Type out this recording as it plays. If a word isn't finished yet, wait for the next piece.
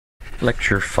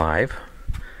Lecture 5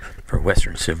 for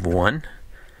Western Civ 1,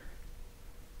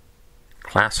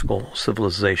 Classical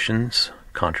Civilizations,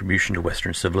 Contribution to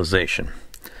Western Civilization.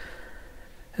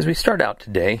 As we start out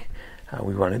today,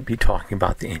 we want to be talking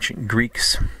about the ancient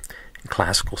Greeks and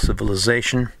classical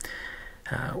civilization,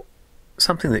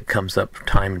 something that comes up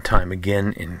time and time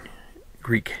again in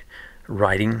Greek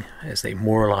writing as they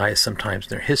moralize sometimes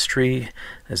their history,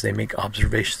 as they make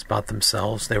observations about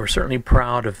themselves. They were certainly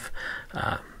proud of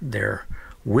their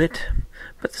wit,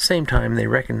 but at the same time they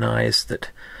recognize that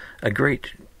a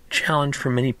great challenge for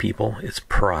many people is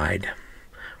pride,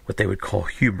 what they would call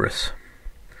hubris.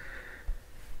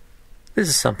 This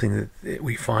is something that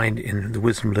we find in the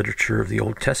wisdom literature of the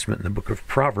Old Testament in the book of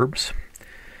Proverbs,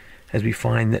 as we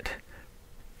find that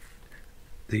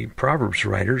the Proverbs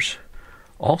writers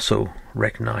also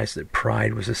recognized that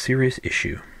pride was a serious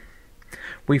issue.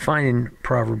 We find in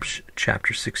Proverbs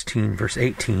chapter 16, verse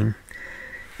 18,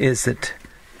 is that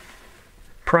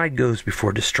pride goes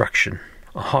before destruction,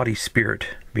 a haughty spirit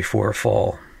before a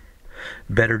fall.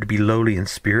 Better to be lowly in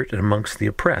spirit and amongst the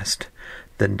oppressed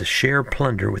than to share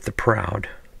plunder with the proud.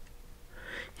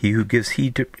 He who gives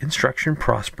heed to instruction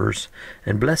prospers,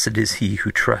 and blessed is he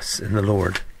who trusts in the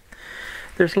Lord.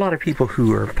 There's a lot of people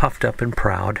who are puffed up and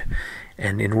proud,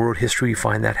 and in world history we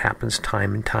find that happens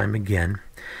time and time again.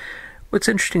 What's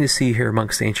interesting to see here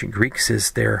amongst the ancient Greeks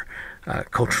is their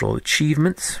cultural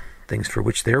achievements, things for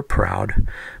which they're proud,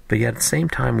 but yet at the same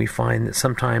time we find that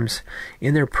sometimes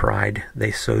in their pride they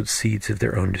sowed seeds of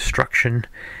their own destruction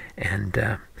and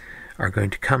are going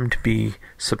to come to be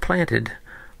supplanted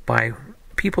by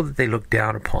people that they look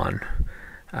down upon,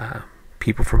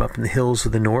 people from up in the hills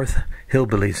of the north,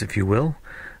 hillbillies if you will,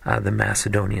 the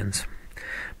Macedonians.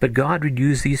 But God would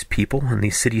use these people and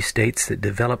these city-states that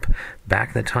develop back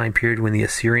in the time period when the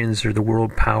Assyrians are the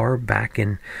world power, back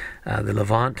in the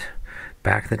Levant,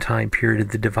 back in the time period of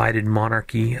the divided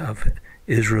monarchy of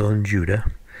Israel and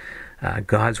Judah.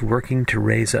 God's working to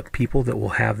raise up people that will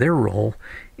have their role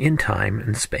in time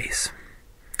and space.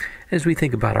 As we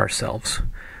think about ourselves,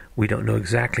 we don't know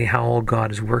exactly how all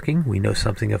God is working. We know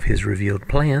something of His revealed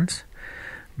plans,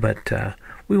 but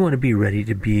we want to be ready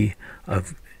to be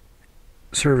of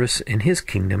service in His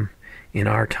kingdom in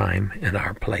our time and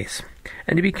our place,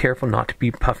 and to be careful not to be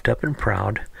puffed up and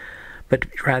proud, but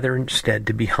rather instead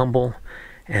to be humble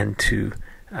and to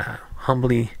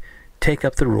humbly take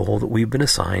up the role that we've been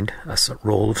assigned, a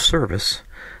role of service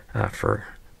for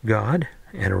God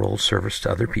and a role of service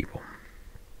to other people.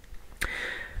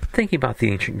 Thinking about the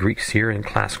ancient Greeks here in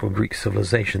classical Greek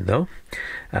civilization, though,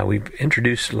 we've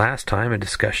introduced last time a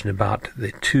discussion about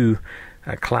the two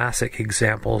classic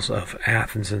examples of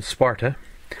Athens and Sparta,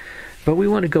 but we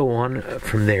want to go on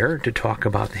from there to talk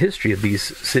about the history of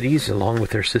these cities along with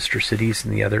their sister cities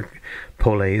and the other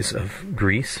poleis of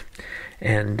Greece,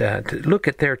 and to look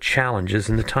at their challenges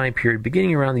in the time period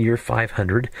beginning around the year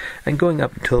 500 and going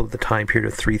up until the time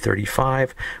period of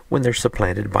 335 when they're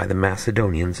supplanted by the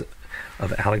Macedonians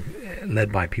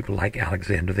led by people like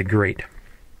Alexander the Great.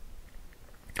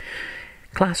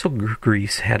 Classical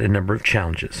Greece had a number of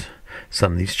challenges.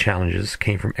 Some of these challenges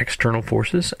came from external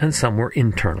forces and some were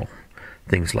internal.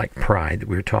 Things like pride that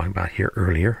we were talking about here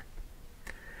earlier.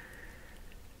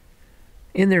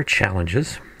 In their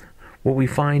challenges, what we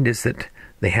find is that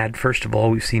they had, first of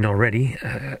all, we've seen already,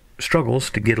 struggles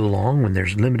to get along when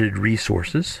there's limited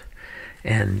resources,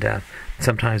 and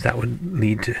sometimes that would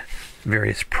lead to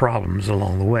various problems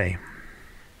along the way.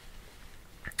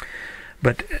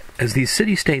 But as these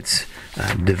city-states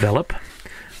develop,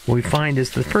 what we find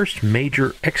is the first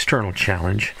major external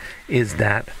challenge is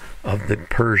that of the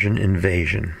Persian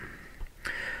invasion.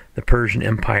 The Persian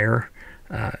Empire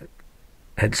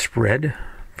had spread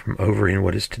from over in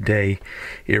what is today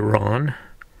Iran,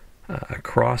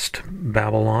 across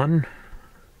Babylon,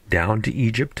 down to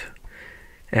Egypt,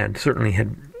 and certainly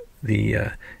had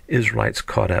the Israelites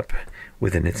caught up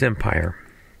within its empire.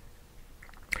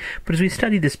 But as we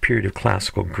study this period of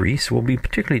classical Greece, we'll be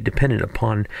particularly dependent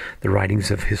upon the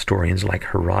writings of historians like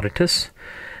Herodotus.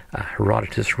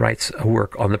 Herodotus writes a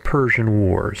work on the Persian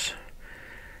Wars.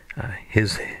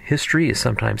 His history is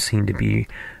sometimes seen to be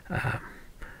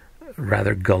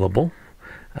rather gullible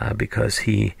because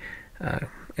he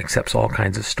accepts all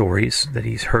kinds of stories that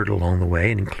he's heard along the way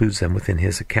and includes them within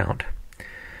his account.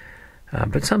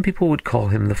 But some people would call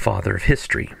him the father of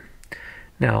history.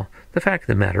 Now, the fact of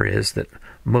the matter is that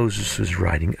Moses was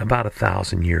writing about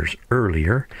 1,000 years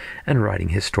earlier and writing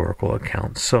historical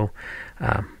accounts, so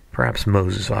perhaps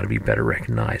Moses ought to be better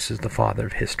recognized as the father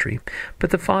of history.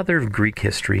 But the father of Greek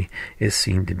history is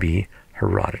seen to be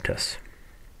Herodotus,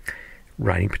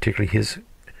 writing particularly his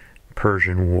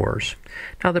Persian Wars.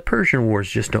 Now, the Persian Wars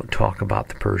just don't talk about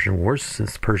the Persian Wars,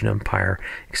 since the Persian Empire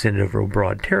extended over a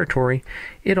broad territory.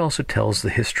 It also tells the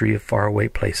history of faraway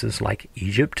places like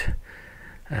Egypt,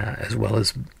 as well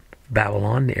as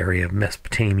Babylon, the area of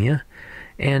Mesopotamia,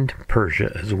 and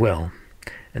Persia as well,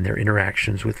 and their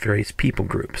interactions with various people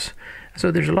groups. So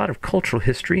there's a lot of cultural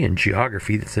history and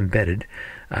geography that's embedded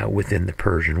within the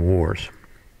Persian Wars.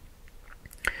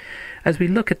 As we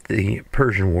look at the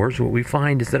Persian Wars, what we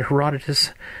find is that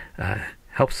Herodotus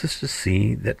helps us to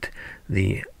see that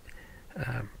the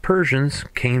Persians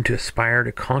came to aspire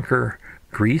to conquer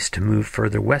Greece, to move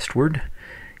further westward,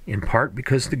 in part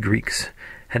because the Greeks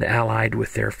had allied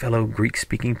with their fellow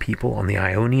Greek-speaking people on the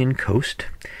Ionian coast,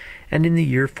 and in the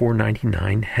year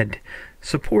 499 had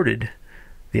supported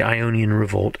the Ionian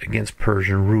revolt against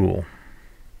Persian rule.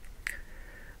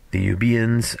 The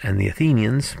Euboeans and the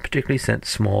Athenians particularly sent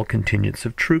small contingents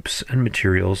of troops and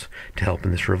materials to help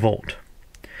in this revolt.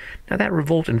 Now, that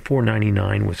revolt in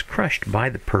 499 was crushed by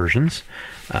the Persians,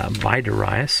 by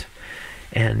Darius,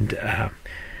 and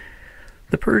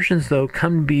the Persians, though,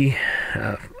 come to be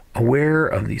aware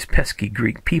of these pesky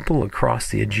Greek people across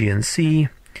the Aegean Sea,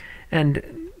 and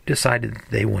decided that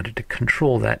they wanted to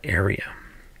control that area.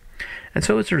 And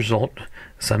so, as a result,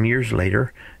 some years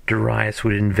later, Darius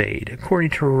would invade.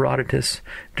 According to Herodotus,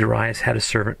 Darius had a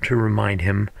servant to remind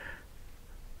him,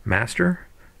 "Master,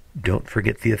 don't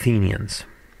forget the Athenians."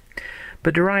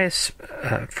 But Darius'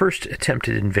 first attempt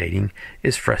at invading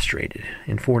is frustrated.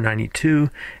 In 492,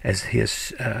 as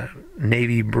his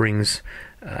navy brings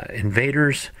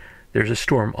invaders, there's a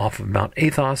storm off of Mount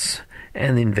Athos,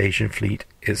 and the invasion fleet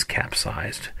is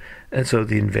capsized, and so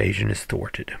the invasion is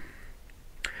thwarted.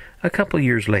 A couple of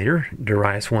years later,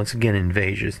 Darius once again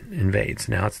invades.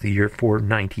 Now it's the year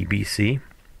 490 BC.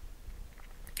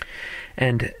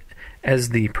 And as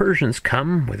the Persians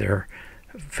come with their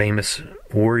famous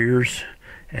warriors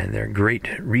and their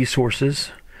great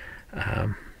resources,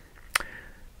 there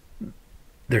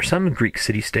are some Greek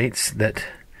city-states that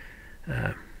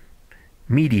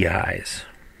mediaize.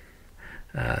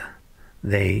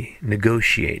 They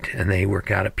negotiate and they work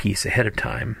out a peace ahead of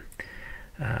time.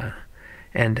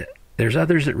 And there's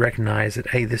others that recognize that,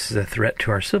 hey, this is a threat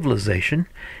to our civilization,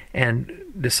 and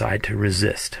decide to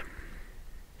resist.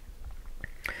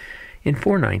 In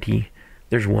 490,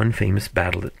 there's one famous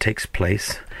battle that takes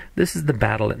place. This is the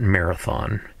battle at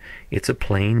Marathon. It's a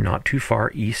plain not too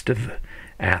far east of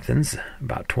Athens,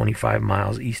 about 25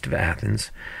 miles east of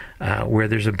Athens, where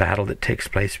there's a battle that takes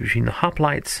place between the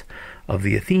hoplites of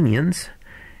the Athenians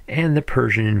and the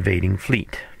Persian invading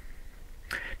fleet.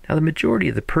 Now, the majority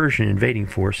of the Persian invading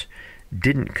force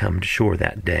didn't come to shore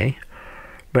that day,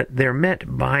 but they're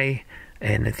met by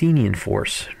an Athenian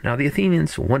force. Now, the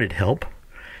Athenians wanted help,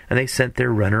 and they sent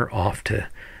their runner off to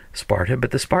Sparta,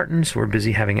 but the Spartans were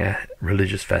busy having a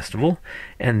religious festival,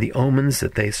 and the omens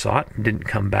that they sought didn't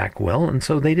come back well, and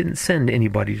so they didn't send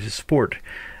anybody to support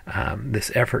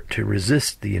this effort to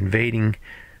resist the invading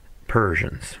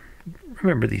Persians.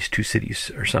 Remember, these two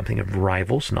cities are something of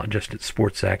rivals, not just at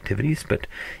sports activities, but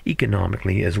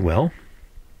economically as well.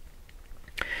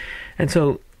 And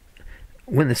so,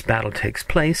 when this battle takes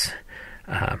place,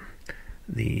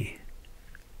 the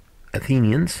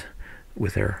Athenians,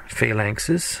 with their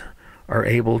phalanxes, are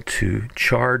able to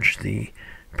charge the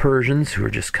Persians who are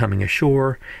just coming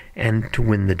ashore and to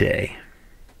win the day.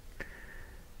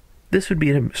 This would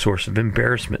be a source of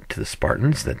embarrassment to the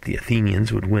Spartans, that the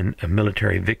Athenians would win a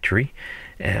military victory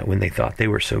when they thought they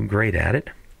were so great at it.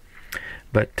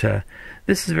 But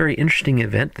this is a very interesting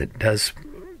event that does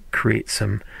create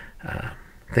some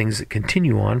things that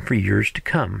continue on for years to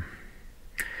come.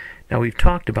 Now, we've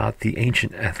talked about the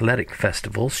ancient athletic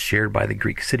festivals shared by the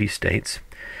Greek city-states.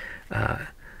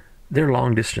 Their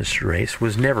long-distance race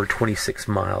was never 26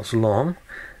 miles long.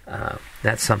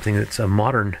 That's something that's a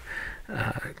modern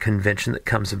convention that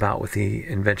comes about with the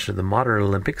invention of the modern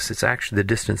Olympics. It's actually the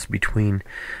distance between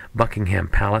Buckingham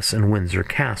Palace and Windsor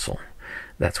Castle.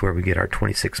 That's where we get our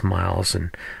 26 miles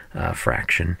and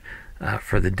fraction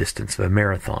for the distance of a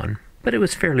marathon. But it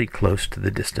was fairly close to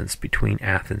the distance between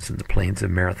Athens and the plains of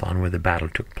Marathon where the battle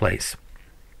took place.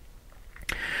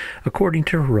 According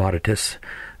to Herodotus,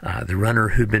 the runner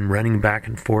who'd been running back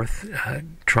and forth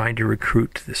trying to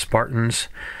recruit the Spartans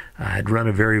had run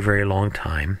a very, very long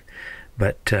time.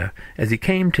 But as he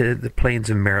came to the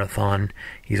plains of Marathon,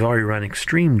 he's already run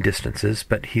extreme distances,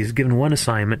 but he's given one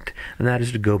assignment, and that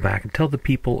is to go back and tell the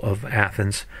people of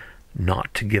Athens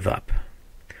not to give up.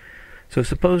 So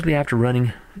supposedly after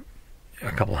running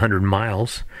a couple 100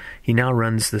 miles, he now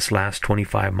runs this last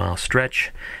 25-mile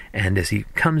stretch, and as he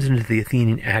comes into the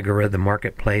Athenian agora, the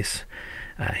marketplace,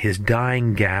 His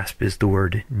dying gasp is the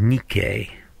word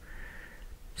Nike.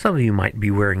 Some of you might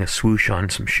be wearing a swoosh on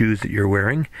some shoes that you're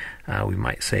wearing. We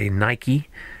might say Nike.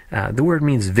 The word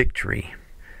means victory.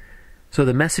 So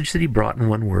the message that he brought in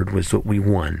one word was that we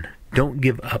won. Don't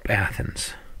give up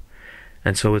Athens.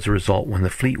 And so as a result, when the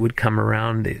fleet would come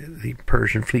around, the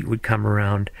Persian fleet would come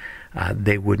around,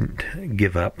 they wouldn't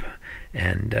give up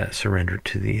and surrender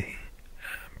to the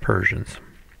Persians.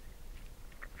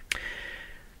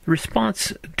 The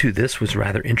response to this was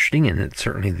rather interesting, and that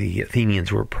certainly the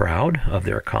Athenians were proud of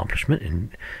their accomplishment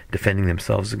in defending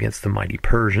themselves against the mighty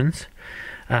Persians.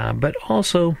 But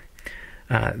also,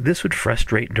 this would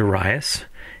frustrate Darius,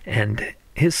 and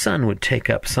his son would take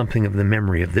up something of the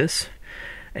memory of this.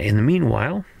 In the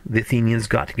meanwhile, the Athenians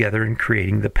got together in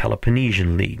creating the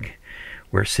Peloponnesian League,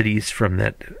 where cities from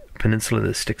that peninsula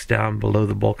that sticks down below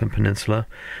the Balkan Peninsula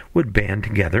would band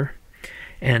together.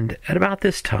 And at about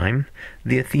this time,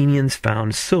 the Athenians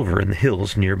found silver in the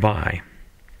hills nearby.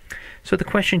 So the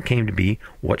question came to be,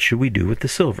 what should we do with the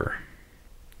silver?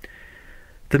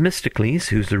 Themistocles,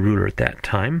 who's the ruler at that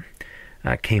time,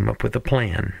 came up with a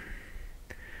plan.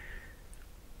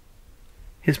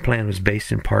 His plan was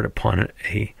based in part upon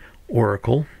a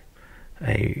oracle,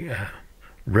 a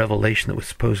revelation that was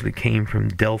supposedly came from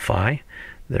Delphi,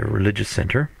 their religious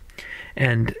center.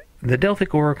 And the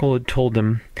Delphic oracle had told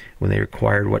them, when they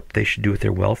inquired what they should do with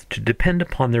their wealth, to depend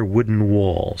upon their wooden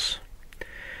walls.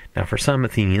 Now, for some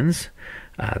Athenians,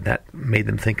 that made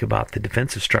them think about the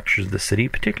defensive structures of the city,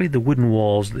 particularly the wooden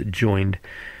walls that joined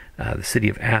the city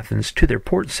of Athens to their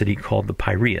port city called the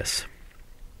Piraeus.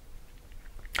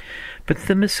 But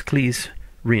Themistocles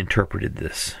reinterpreted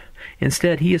this.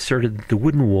 Instead, he asserted that the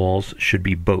wooden walls should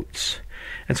be boats.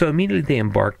 And so immediately they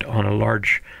embarked on a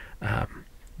large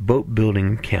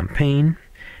boat-building campaign,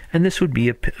 and this would be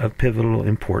of pivotal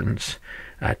importance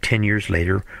 10 years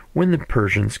later when the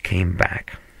Persians came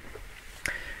back.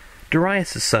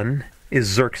 Darius' son is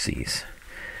Xerxes.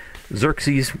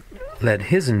 Xerxes led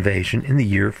his invasion in the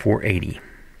year 480.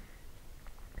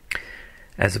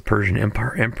 As a Persian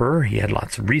emperor, he had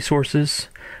lots of resources,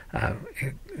 a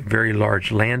very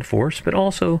large land force, but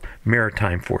also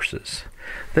maritime forces.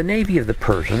 The navy of the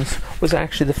Persians was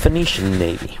actually the Phoenician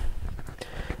navy.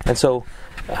 And so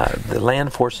the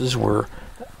land forces were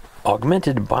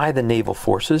augmented by the naval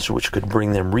forces, which could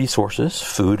bring them resources,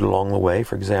 food along the way,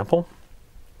 for example.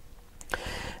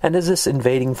 And as this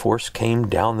invading force came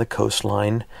down the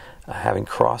coastline, having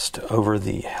crossed over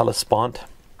the Hellespont,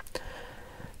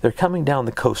 they're coming down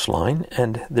the coastline,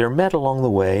 and they're met along the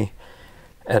way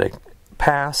at a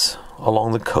pass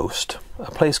along the coast,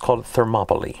 a place called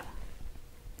Thermopylae.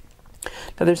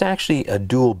 Now, there's actually a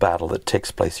dual battle that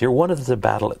takes place here. One is the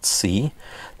battle at sea.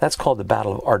 That's called the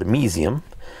Battle of Artemisium.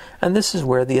 And this is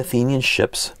where the Athenian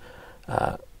ships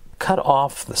cut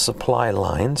off the supply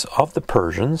lines of the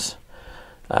Persians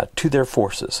to their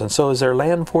forces. And so as their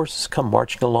land forces come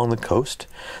marching along the coast,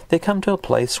 they come to a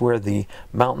place where the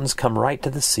mountains come right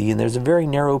to the sea, and there's a very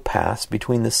narrow pass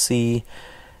between the sea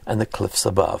and the cliffs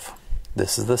above.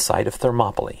 This is the site of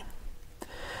Thermopylae.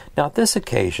 Now, at this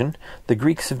occasion, the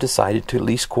Greeks have decided to at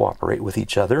least cooperate with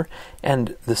each other,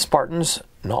 and the Spartans,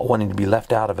 not wanting to be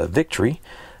left out of a victory,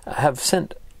 have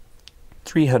sent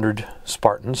 300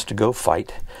 Spartans to go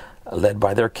fight, led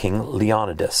by their king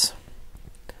Leonidas.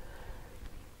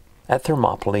 At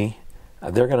Thermopylae,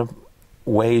 they're going to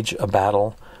wage a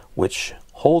battle which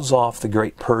holds off the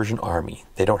great Persian army.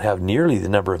 They don't have nearly the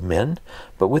number of men,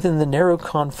 but within the narrow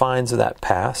confines of that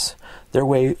pass,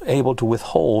 they're able to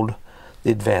withhold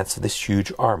the advance of this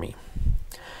huge army.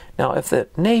 Now, if the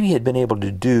Navy had been able to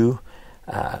do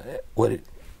what it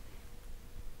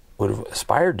would have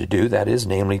aspired to do, that is,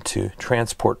 namely to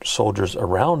transport soldiers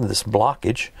around this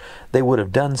blockage, they would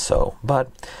have done so. But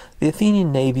the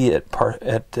Athenian navy at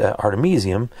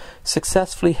Artemisium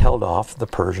successfully held off the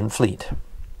Persian fleet.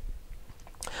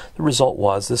 The result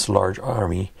was this large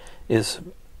army is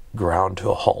ground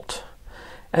to a halt,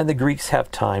 and the Greeks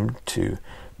have time to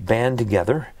band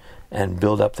together and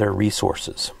build up their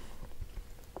resources.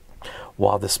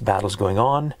 While this battle is going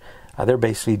on, they're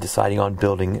basically deciding on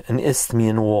building an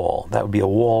Isthmian wall. That would be a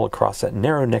wall across that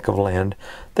narrow neck of land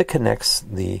that connects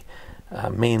the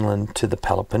mainland to the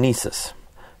Peloponnesus.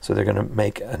 So they're going to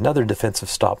make another defensive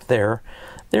stop there,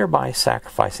 thereby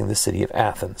sacrificing the city of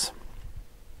Athens.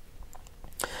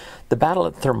 The battle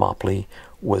at Thermopylae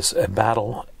was a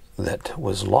battle that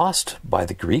was lost by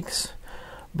the Greeks,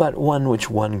 but one which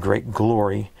won great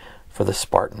glory for the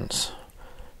Spartans,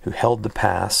 who held the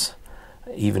pass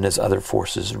even as other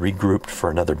forces regrouped for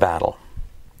another battle.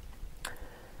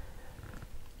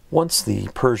 Once the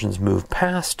Persians moved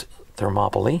past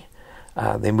Thermopylae,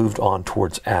 they moved on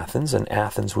towards Athens, and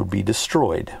Athens would be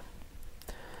destroyed.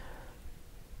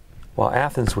 While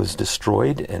Athens was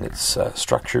destroyed and its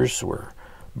structures were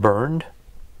burned,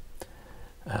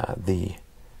 the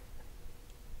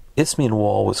Isthmian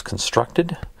Wall was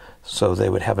constructed, so they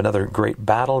would have another great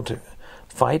battle to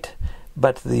fight.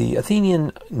 But the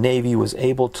Athenian navy was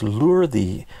able to lure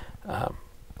the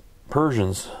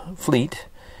Persians' fleet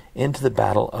into the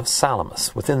Battle of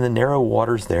Salamis. Within the narrow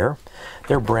waters there,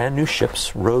 their brand new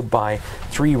ships, rowed by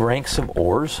 3 ranks of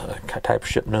oars, a type of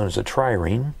ship known as a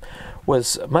trireme,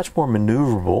 was much more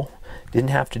maneuverable,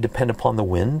 didn't have to depend upon the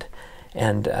wind,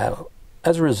 and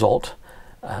as a result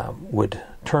would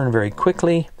turn very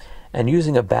quickly, and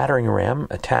using a battering ram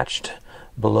attached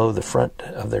below the front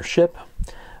of their ship,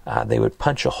 they would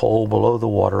punch a hole below the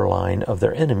waterline of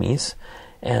their enemies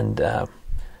and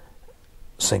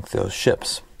sink those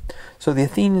ships. So the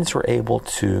Athenians were able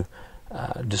to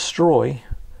destroy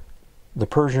the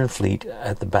Persian fleet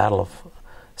at the Battle of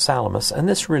Salamis, and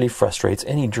this really frustrates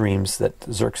any dreams that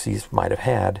Xerxes might have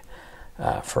had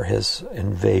for his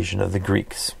invasion of the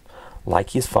Greeks.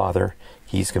 Like his father,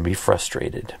 he's going to be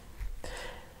frustrated.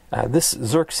 This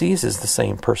Xerxes is the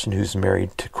same person who's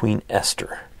married to Queen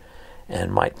Esther,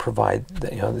 and might provide,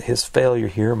 his failure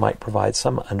here might provide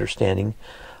some understanding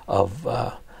of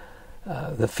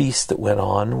the feast that went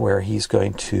on, where he's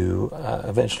going to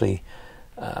eventually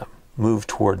move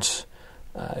towards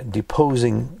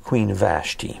deposing Queen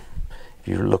Vashti, if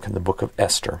you look in the book of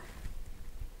Esther.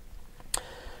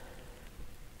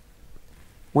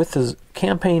 With the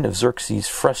campaign of Xerxes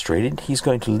frustrated, he's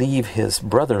going to leave his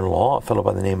brother-in-law, a fellow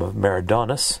by the name of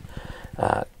Macedonians,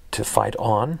 to fight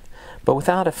on. But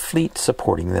without a fleet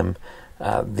supporting them,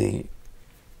 the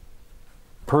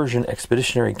Persian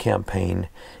expeditionary campaign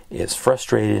is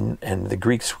frustrated, and the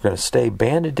Greeks were going to stay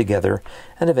banded together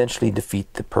and eventually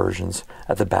defeat the Persians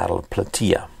at the Battle of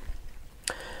Plataea.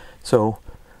 So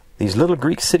these little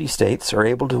Greek city-states are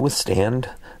able to withstand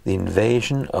the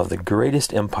invasion of the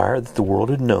greatest empire that the world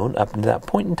had known up to that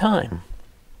point in time.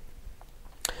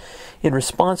 In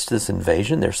response to this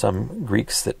invasion, there are some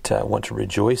Greeks that want to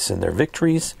rejoice in their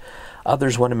victories.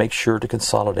 Others want to make sure to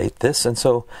consolidate this, and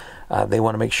so they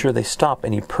want to make sure they stop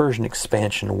any Persian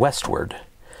expansion westward.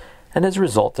 And as a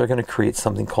result, they're going to create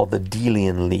something called the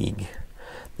Delian League.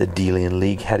 The Delian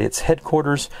League had its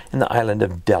headquarters in the island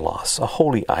of Delos, a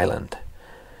holy island.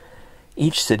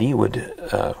 Each city would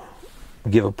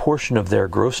give a portion of their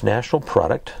gross national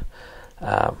product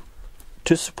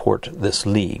to support this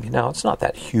league. Now, it's not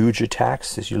that huge a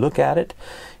tax as you look at it.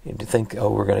 You think,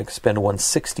 oh, we're going to spend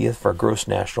 1/60th of our gross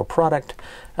national product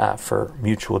for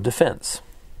mutual defense.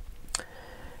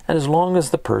 And as long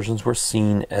as the Persians were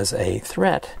seen as a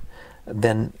threat,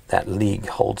 then that league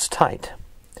holds tight.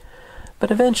 But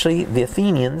eventually, the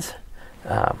Athenians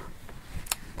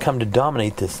come to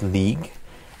dominate this league,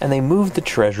 and they moved the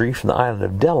treasury from the island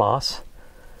of Delos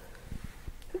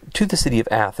to the city of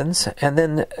Athens. And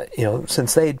then,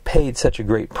 since they had paid such a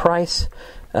great price,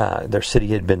 their city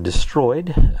had been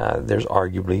destroyed. There's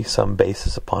arguably some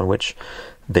basis upon which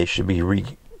they should be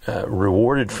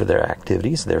rewarded for their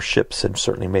activities. Their ships had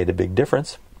certainly made a big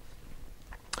difference.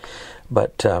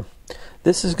 But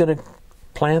this is going to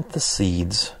plant the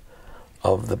seeds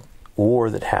of the war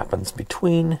that happens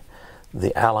between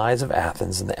the allies of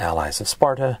Athens and the allies of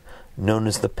Sparta, known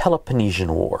as the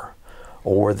Peloponnesian War, a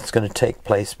war that's going to take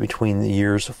place between the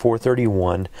years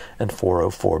 431 and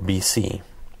 404 BC.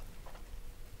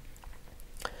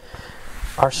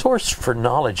 Our source for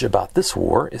knowledge about this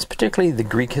war is particularly the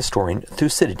Greek historian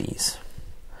Thucydides.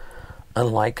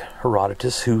 Unlike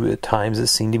Herodotus, who at times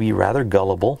is seen to be rather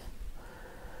gullible,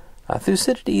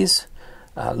 Thucydides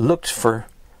looked for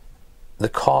the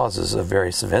causes of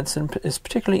various events and is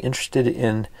particularly interested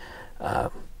in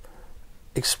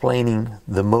explaining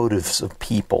the motives of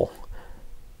people.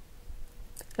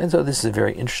 And so this is a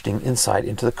very interesting insight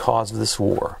into the cause of this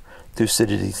war.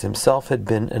 Thucydides himself had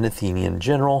been an Athenian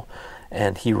general,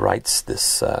 and he writes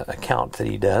this account that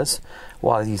he does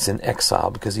while he's in exile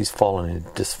because he's fallen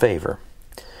into disfavor.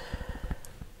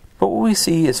 But what we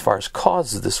see as far as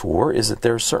causes of this war is that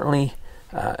there's certainly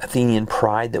Athenian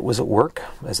pride that was at work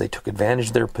as they took advantage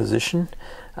of their position,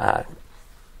 and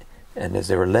as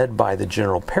they were led by the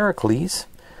general Pericles.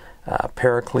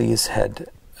 Pericles had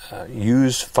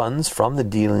used funds from the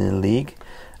Delian League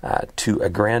to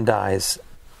aggrandize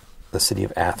the city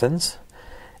of Athens,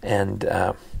 and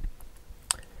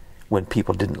when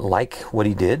people didn't like what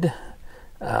he did,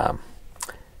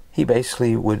 he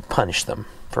basically would punish them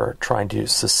for trying to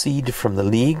secede from the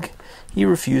league. He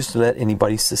refused to let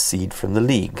anybody secede from the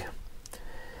league,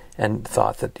 and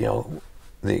thought that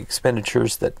the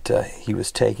expenditures that he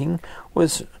was taking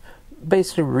was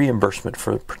basically reimbursement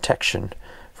for protection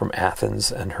from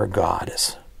Athens and her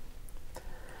goddess.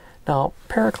 Now,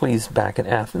 Pericles, back in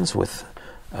Athens with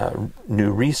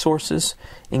new resources,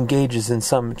 engages in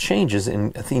some changes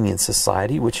in Athenian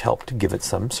society which help to give it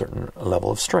some certain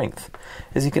level of strength.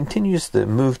 As he continues the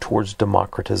move towards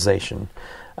democratization,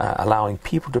 allowing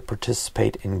people to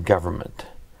participate in government.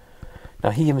 Now,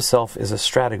 he himself is a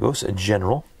strategos, a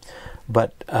general,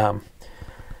 but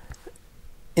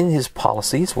in his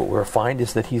policies, what we'll find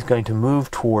is that he's going to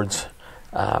move towards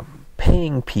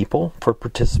paying people for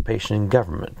participation in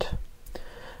government.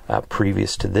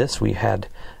 Previous to this, we had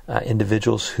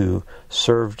individuals who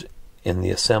served in the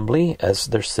assembly as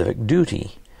their civic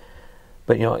duty.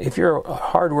 But, if you're a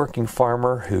hardworking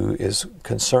farmer who is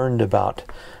concerned about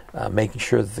making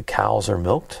sure that the cows are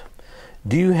milked,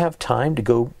 do you have time to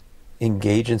go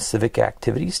engage in civic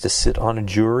activities, to sit on a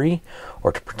jury,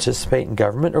 or to participate in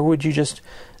government, or would you just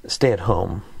stay at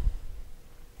home?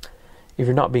 If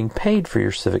you're not being paid for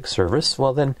your civic service,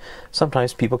 well then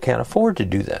sometimes people can't afford to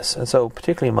do this. And so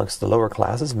particularly amongst the lower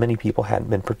classes, many people hadn't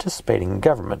been participating in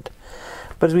government.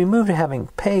 But as we move to having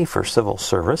pay for civil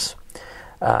service,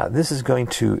 this is going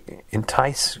to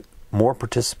entice more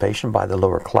participation by the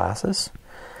lower classes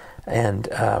and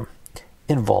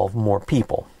involve more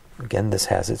people. Again, this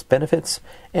has its benefits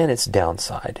and its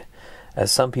downside,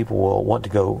 as some people will want to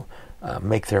go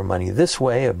make their money this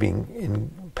way of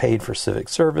being paid for civic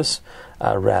service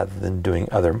rather than doing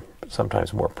other,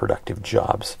 sometimes more productive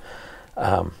jobs.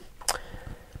 But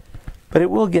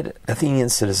it will get Athenian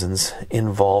citizens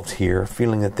involved here,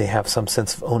 feeling that they have some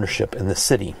sense of ownership in the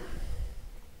city.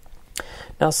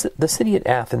 Now, the city at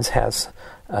Athens has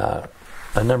a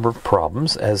number of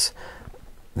problems, as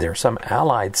there are some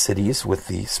allied cities with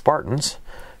the Spartans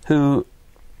who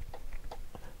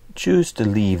choose to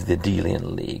leave the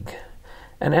Delian League.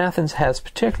 And Athens has,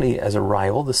 particularly as a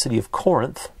rival, the city of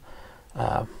Corinth.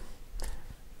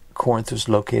 Corinth was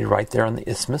located right there on the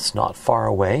isthmus, not far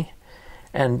away.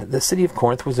 And the city of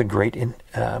Corinth was a great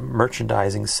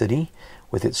merchandising city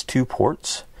with its 2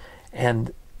 ports.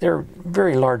 And they're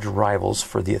very large rivals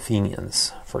for the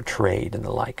Athenians, for trade and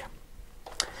the like.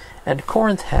 And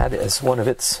Corinth had as one of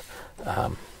its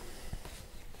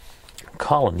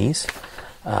colonies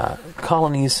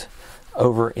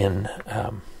over in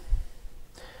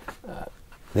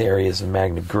the areas of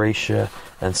Magna Graecia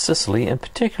and Sicily, and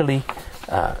particularly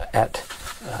at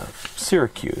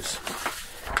Syracuse.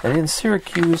 And in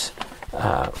Syracuse,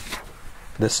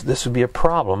 this would be a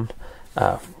problem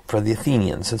for the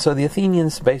Athenians. And so the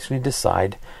Athenians basically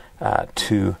decide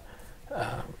to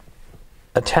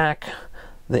attack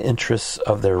the interests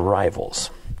of their rivals.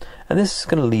 And this is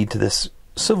going to lead to this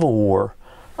civil war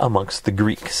amongst the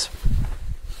Greeks.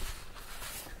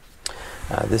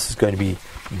 This is going to be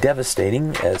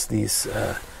devastating, as these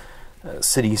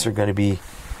cities are going to be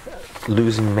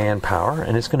losing manpower,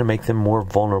 and it's going to make them more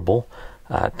vulnerable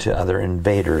to other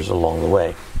invaders along the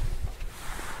way.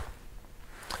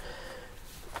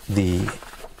 The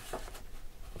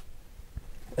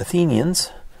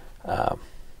Athenians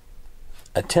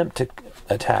attempt to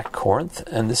attack Corinth,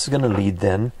 and this is going to lead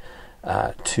then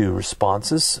to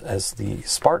responses as the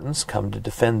Spartans come to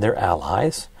defend their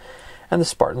allies. And the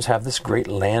Spartans have this great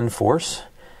land force,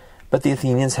 but the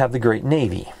Athenians have the great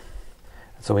navy.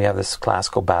 So we have this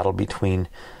classical battle between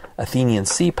Athenian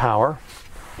sea power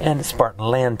and Spartan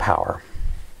land power.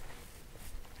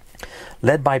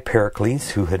 Led by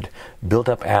Pericles, who had built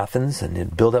up Athens and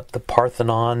had built up the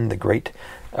Parthenon, the great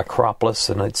Acropolis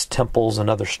and its temples and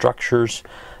other structures,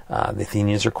 the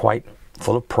Athenians are quite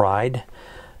full of pride.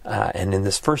 And in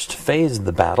this first phase of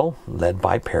the battle, led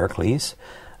by Pericles,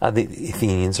 the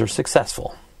Athenians are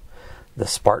successful. The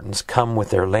Spartans come with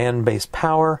their land-based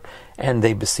power, and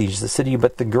they besiege the city,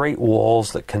 but the great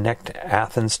walls that connect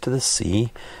Athens to the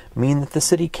sea mean that the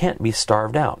city can't be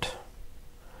starved out.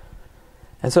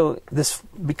 And so this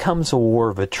becomes a war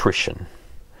of attrition.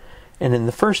 And in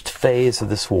the first phase of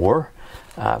this war,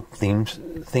 things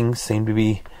seem to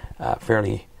be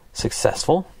fairly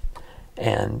successful,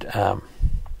 and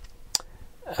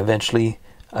eventually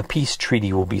a peace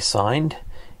treaty will be signed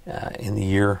in the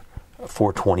year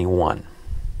 421.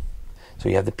 So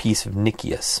you have the Peace of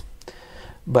Nicias.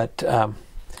 But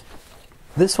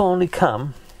this will only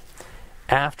come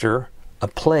after a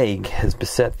plague has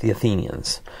beset the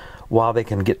Athenians. While they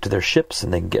can get to their ships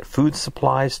and they can get food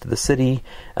supplies to the city,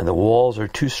 and the walls are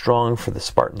too strong for the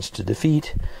Spartans to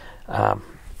defeat,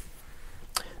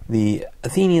 the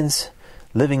Athenians,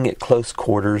 living at close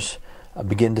quarters,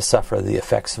 begin to suffer the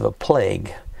effects of a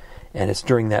plague. And it's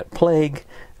during that plague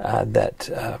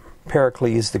that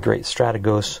Pericles, the great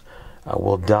strategos,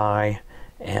 will die,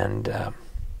 and the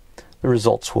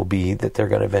results will be that they're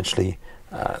going to eventually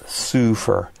sue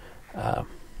for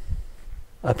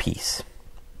a peace.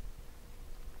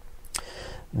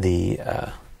 The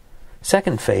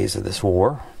second phase of this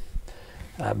war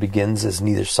begins as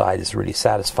neither side is really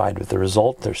satisfied with the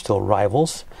result. They're still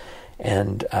rivals,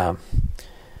 and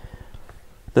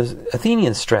the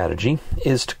Athenian strategy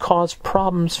is to cause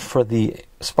problems for the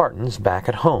Spartans back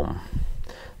at home.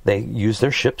 They use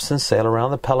their ships and sail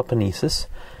around the Peloponnesus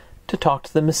to talk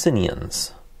to the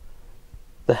Macedonians,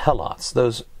 the Helots,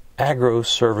 those agro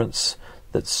servants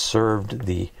that served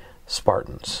the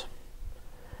Spartans.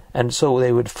 And so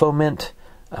they would foment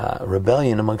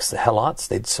rebellion amongst the Helots.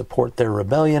 They'd support their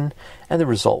rebellion, and the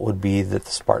result would be that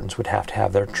the Spartans would have to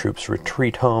have their troops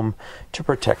retreat home to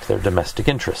protect their domestic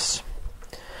interests.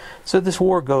 So this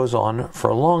war goes on for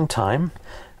a long time,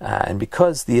 and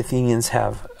because the Athenians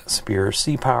have superior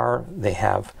sea power, they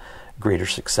have greater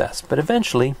success. But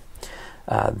eventually,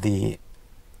 the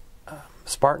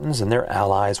Spartans and their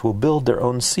allies will build their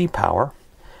own sea power,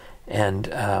 and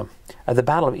at the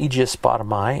Battle of Aegius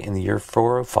Potami in the year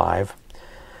 405,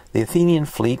 the Athenian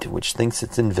fleet, which thinks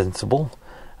it's invincible,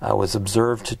 was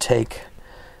observed to take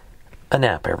a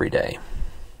nap every day.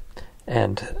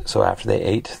 And so after they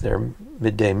ate their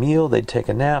midday meal, they'd take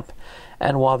a nap,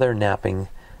 and while they're napping,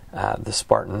 the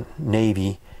Spartan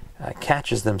navy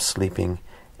catches them sleeping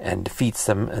and defeats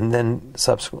them, and then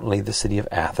subsequently the city of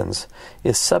Athens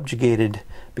is subjugated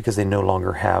because they no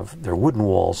longer have their wooden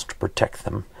walls to protect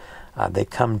them. They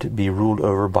come to be ruled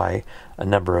over by a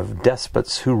number of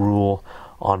despots who rule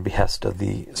on behest of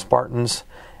the Spartans,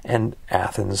 and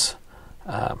Athens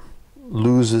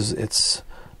loses its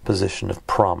position of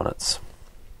prominence.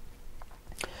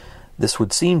 This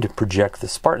would seem to project the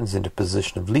Spartans into a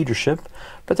position of leadership,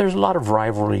 but there's a lot of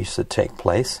rivalries that take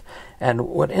place, and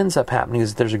what ends up happening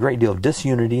is there's a great deal of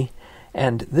disunity,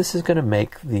 and this is going to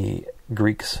make the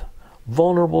Greeks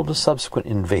vulnerable to subsequent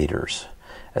invaders,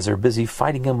 as they're busy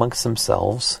fighting amongst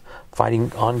themselves,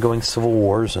 fighting ongoing civil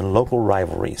wars and local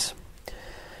rivalries.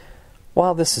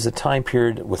 While this is a time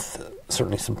period with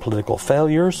certainly some political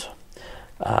failures,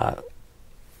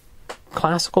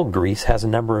 classical Greece has a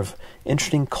number of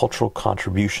interesting cultural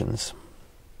contributions.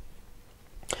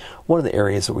 One of the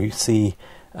areas that we see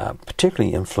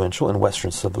particularly influential in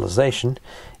Western civilization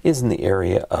is in the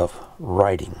area of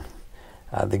writing,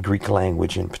 the Greek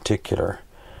language in particular.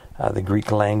 The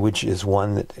Greek language is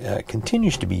one that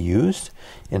continues to be used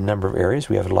in a number of areas.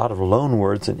 We have a lot of loan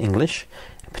words in English,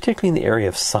 particularly in the area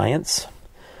of science.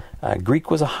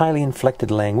 Greek was a highly inflected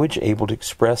language, able to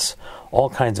express all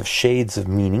kinds of shades of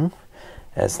meaning,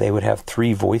 as they would have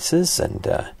three voices and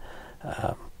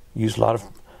use a lot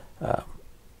of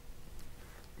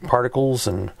particles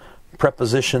and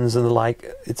prepositions and the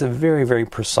like. It's a very, very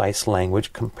precise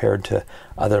language compared to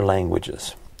other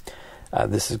languages.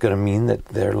 This is going to mean that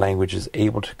their language is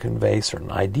able to convey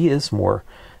certain ideas more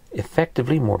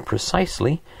effectively, more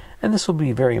precisely, and this will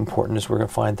be very important as we're going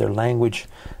to find their language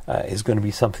is going to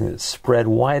be something that's spread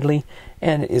widely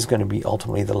and is going to be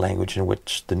ultimately the language in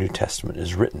which the New Testament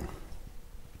is written.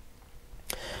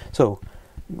 So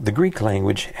the Greek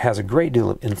language has a great deal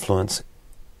of influence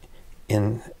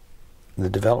in the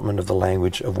development of the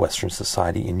language of Western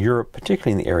society in Europe,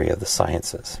 particularly in the area of the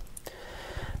sciences.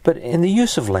 But in the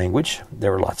use of language,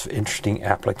 there were lots of interesting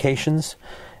applications,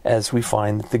 as we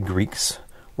find that the Greeks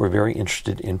were very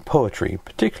interested in poetry,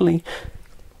 particularly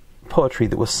poetry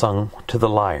that was sung to the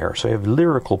lyre. So you have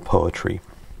lyrical poetry.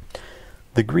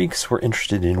 The Greeks were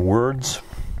interested in words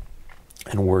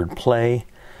and word play,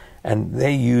 and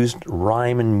they used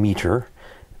rhyme and meter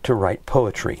to write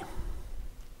poetry.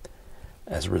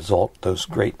 As a result, those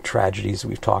great tragedies that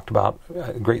we've talked about,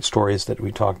 great stories that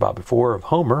we talked about before of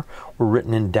Homer, were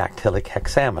written in dactylic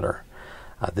hexameter.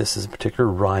 This is a particular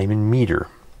rhyme and meter.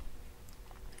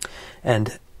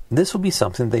 And this will be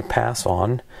something they pass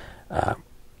on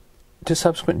to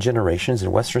subsequent generations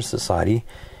in Western society,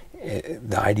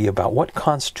 the idea about what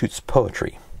constitutes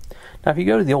poetry. Now, if you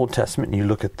go to the Old Testament and you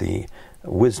look at the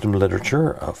wisdom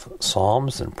literature of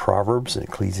Psalms and Proverbs and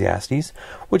Ecclesiastes,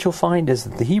 what you'll find is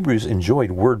that the Hebrews enjoyed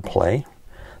wordplay.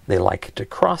 They liked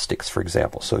acrostics, for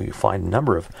example. So you find a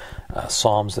number of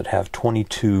Psalms that have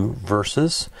 22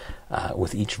 verses,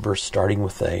 with each verse starting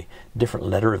with a different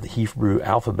letter of the Hebrew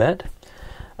alphabet.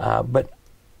 But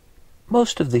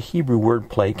most of the Hebrew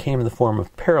wordplay came in the form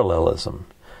of parallelism.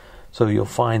 So you'll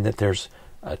find that there's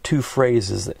two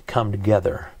phrases that come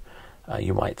together.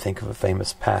 You might think of a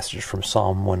famous passage from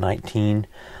Psalm 119,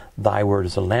 "Thy word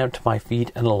is a lamp to my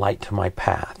feet and a light to my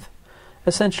path."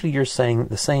 Essentially, you're saying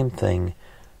the same thing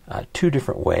two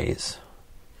different ways.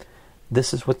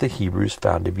 This is what the Hebrews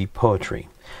found to be poetry.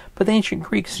 But the ancient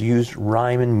Greeks used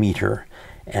rhyme and meter,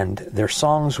 and their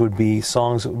songs would be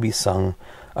songs that would be sung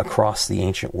across the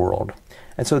ancient world.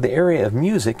 And so the area of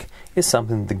music is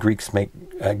something that the Greeks make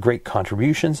great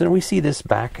contributions, and we see this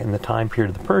back in the time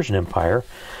period of the Persian Empire,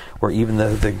 where even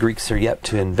though the Greeks are yet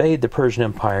to invade the Persian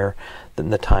Empire, in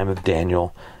the time of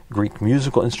Daniel, Greek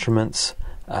musical instruments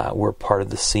were part of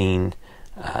the scene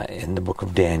in the book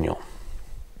of Daniel.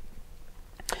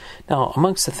 Now,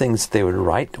 amongst the things they would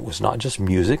write was not just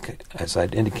music. As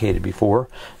I'd indicated before,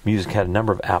 music had a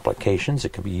number of applications.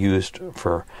 It could be used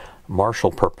for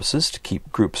martial purposes, to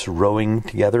keep groups rowing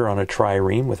together on a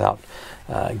trireme without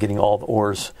getting all the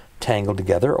oars tangled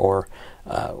together, or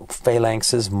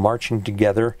phalanxes marching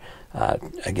together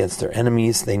against their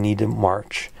enemies. They need to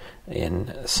march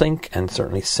in sync, and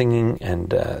certainly singing and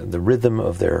the rhythm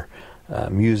of their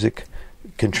music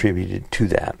contributed to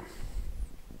that.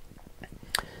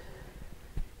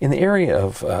 In the area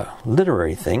of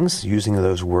literary things, using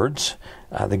those words,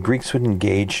 the Greeks would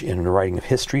engage in the writing of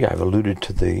history. I've alluded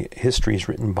to the histories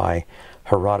written by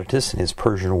Herodotus in his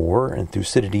Persian War, and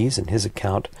Thucydides in his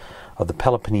account of the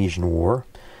Peloponnesian War.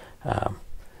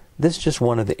 This is just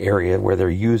one of the areas where they're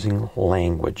using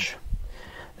language.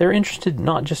 They're interested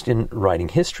not just in writing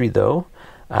history, though.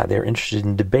 They're interested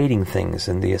in debating things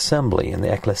in the assembly, in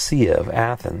the ecclesia of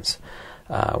Athens,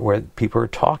 where people are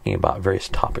talking about various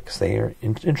topics. They are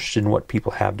interested in what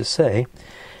people have to say.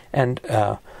 And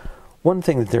one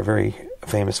thing that they're very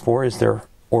famous for is their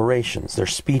orations, their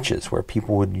speeches, where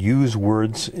people would use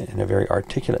words in a very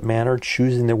articulate manner,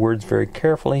 choosing their words very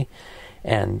carefully.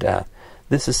 And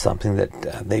this is something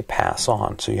that they pass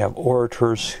on. So you have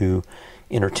orators who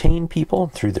entertain people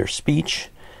through their speech,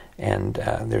 and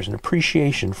there's an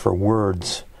appreciation for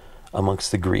words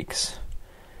amongst the Greeks.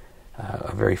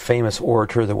 A very famous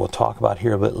orator that we'll talk about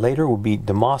here a bit later will be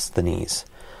Demosthenes,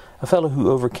 a fellow who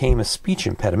overcame a speech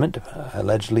impediment,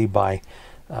 allegedly by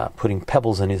putting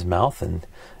pebbles in his mouth and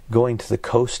going to the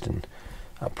coast and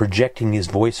projecting his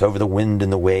voice over the wind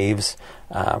and the waves.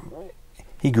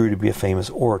 He grew to be a famous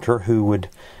orator who would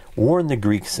warn the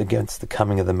Greeks against the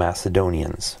coming of the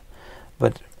Macedonians.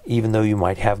 But even though you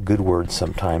might have good words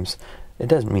sometimes, it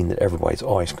doesn't mean that everybody's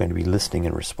always going to be listening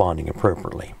and responding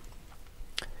appropriately.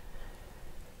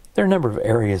 There are a number of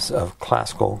areas of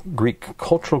classical Greek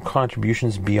cultural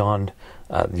contributions beyond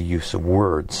the use of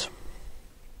words.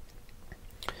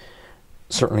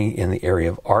 Certainly in the area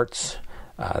of arts,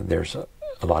 there's a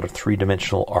lot of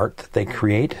three-dimensional art that they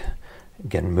create.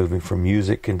 Again, moving from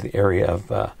music into the area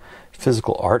of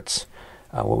physical arts,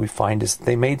 what we find is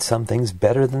they made some things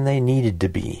better than they needed to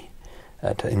be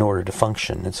in order to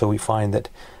function. And so we find that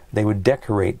they would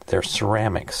decorate their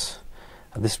ceramics.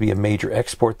 This would be a major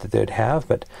export that they'd have,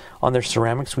 but on their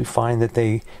ceramics we find that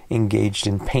they engaged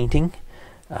in painting.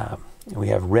 We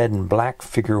have red and black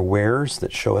figure wares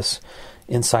that show us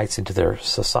insights into their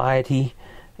society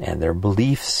and their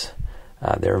beliefs,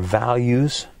 their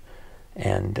values,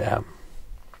 and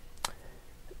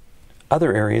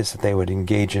other areas that they would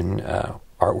engage in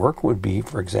artwork would be,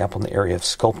 for example, in the area of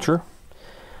sculpture.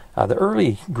 The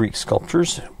early Greek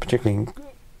sculptures, particularly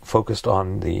focused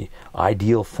on the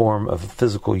ideal form of a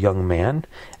physical young man.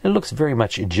 It looks very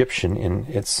much Egyptian in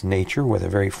its nature, with a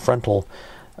very frontal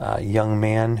young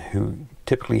man who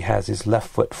typically has his left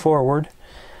foot forward.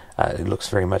 It looks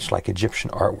very much like Egyptian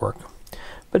artwork.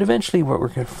 But eventually what we're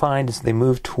going to find is they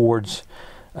move towards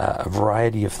a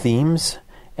variety of themes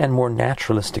and more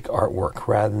naturalistic artwork,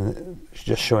 rather than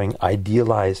just showing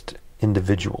idealized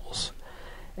individuals.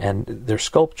 And their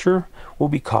sculpture will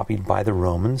be copied by the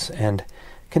Romans and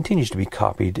continues to be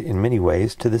copied in many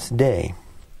ways to this day.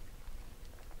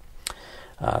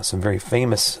 Some very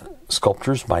famous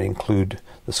sculptures might include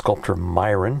the sculptor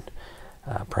Myron.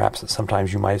 Perhaps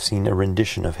sometimes you might have seen a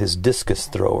rendition of his discus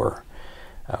thrower,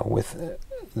 with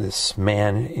this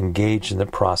man engaged in the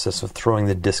process of throwing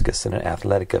the discus in an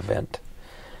athletic event.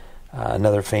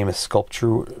 Another famous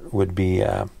sculpture would be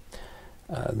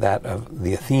that of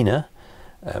the Athena,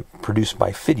 produced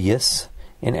by Phidias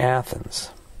in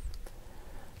Athens.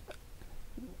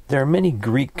 There are many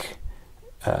Greek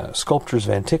sculptures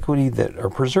of antiquity that are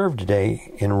preserved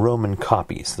today in Roman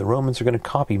copies. The Romans are going to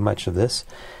copy much of this,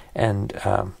 and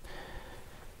they're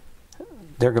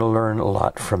going to learn a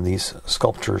lot from these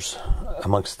sculptures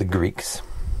amongst the Greeks.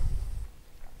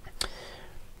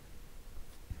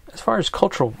 As far as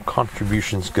cultural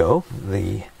contributions go,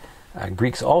 the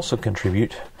Greeks also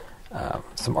contribute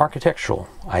some architectural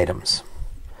items.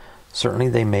 Certainly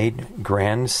they made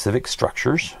grand civic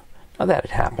structures. Now that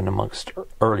had happened amongst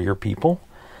earlier people.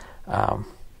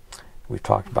 We've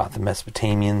talked about the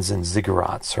Mesopotamians and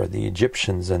ziggurats, or the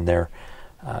Egyptians and their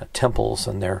temples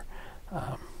and their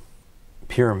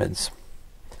pyramids.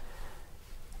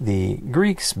 The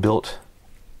Greeks built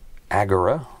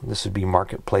agora. This would be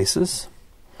marketplaces.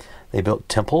 They built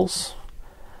temples.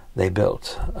 They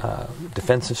built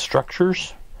defensive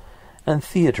structures and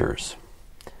theaters.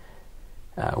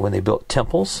 When they built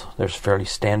temples, there's a fairly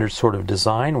standard sort of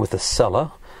design with a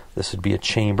cella. This would be a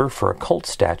chamber for a cult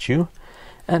statue,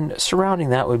 and surrounding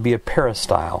that would be a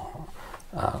peristyle,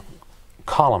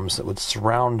 columns that would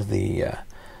surround the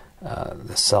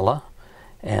cella.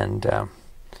 And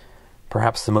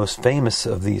perhaps the most famous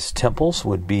of these temples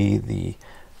would be the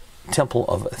Temple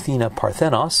of Athena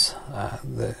Parthenos,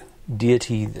 the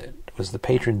deity that was the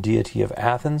patron deity of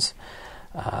Athens,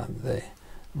 the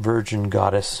virgin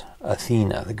goddess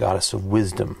Athena, the goddess of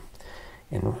wisdom,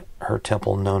 in her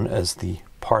temple known as the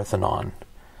Parthenon.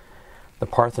 The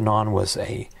Parthenon was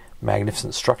a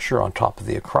magnificent structure on top of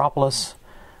the Acropolis,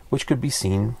 which could be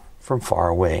seen from far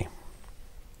away.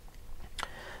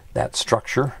 That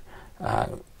structure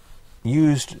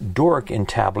used Doric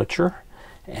entablature,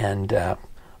 and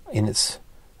in its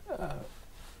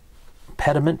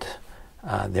pediment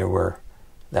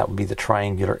that would be the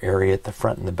triangular area at the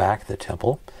front and the back of the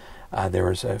temple. There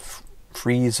was a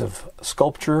frieze of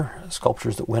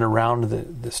sculptures that went around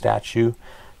the statue,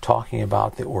 talking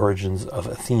about the origins of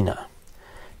Athena.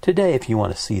 Today, if you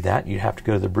want to see that, you'd have to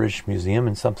go to the British Museum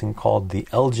in something called the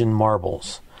Elgin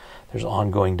Marbles. There's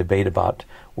ongoing debate about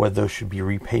whether those should be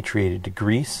repatriated to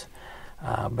Greece,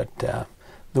 but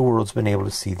the world's been able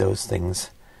to see those things,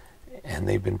 and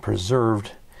they've been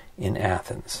preserved in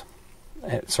Athens.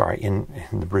 In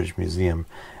the British Museum,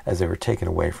 as they were taken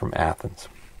away from Athens.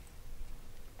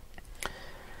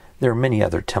 There are many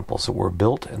other temples that were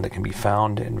built and that can be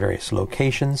found in various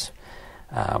locations.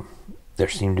 There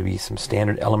seem to be some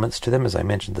standard elements to them, as I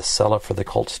mentioned, the cella for the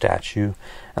cult statue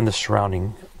and the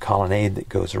surrounding colonnade that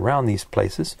goes around these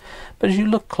places. But as you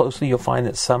look closely, you'll find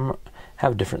that some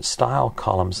have different style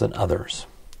columns than others.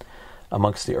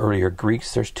 Amongst the earlier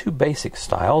Greeks, there's two basic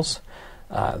styles.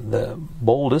 The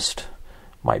boldest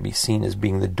might be seen as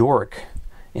being the Doric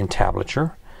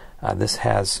entablature. This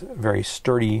has very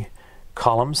sturdy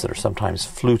columns that are sometimes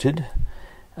fluted,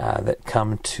 that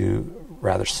come to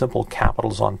rather simple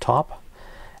capitals on top.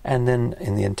 And then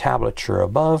in the entablature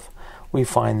above, we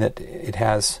find that it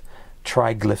has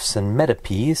triglyphs and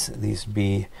metopes. These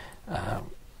be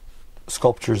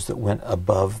sculptures that went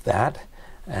above that,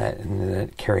 and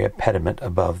that carry a pediment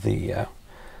above the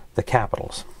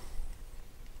capitals.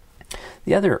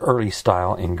 The other early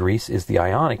style in Greece is the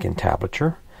Ionic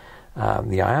entablature.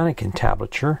 The Ionic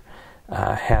entablature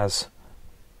has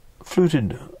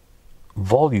fluted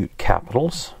volute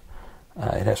capitals.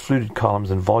 It has fluted columns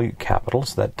and volute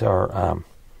capitals that are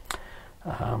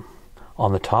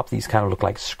on the top. These kind of look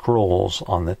like scrolls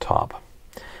on the top.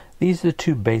 These are the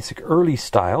two basic early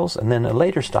styles, and then a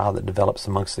later style that develops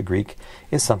amongst the Greek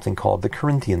is something called the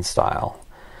Corinthian style.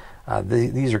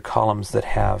 These are columns that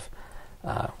have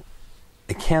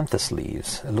acanthus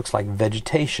leaves. It looks like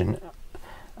vegetation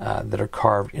that are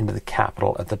carved into the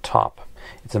capital at the top.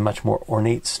 It's a much more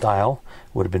ornate style,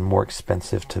 would have been more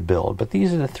expensive to build. But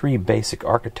these are the three basic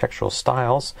architectural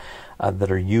styles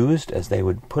that are used as they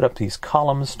would put up these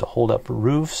columns to hold up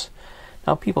roofs.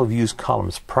 Now, people have used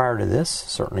columns prior to this.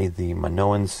 Certainly the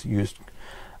Minoans used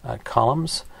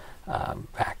columns.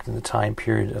 Back in the time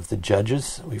period of the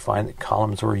Judges, we find that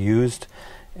columns were used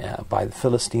by the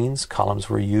Philistines. Columns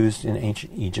were used in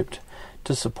ancient Egypt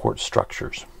to support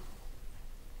structures.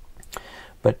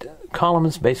 But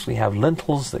columns basically have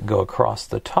lintels that go across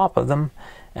the top of them,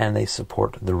 and they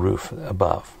support the roof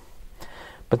above.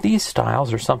 But these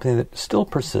styles are something that still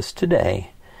persists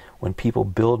today. When people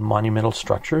build monumental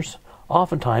structures,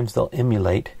 oftentimes they'll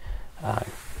emulate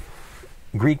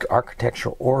Greek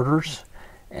architectural orders,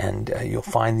 and you'll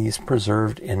find these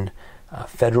preserved in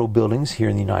federal buildings here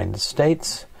in the United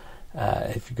States.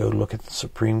 If you go look at the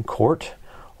Supreme Court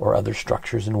or other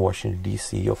structures in Washington,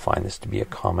 D.C., you'll find this to be a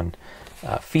common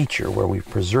feature where we've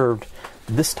preserved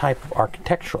this type of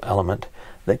architectural element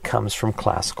that comes from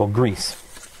classical Greece.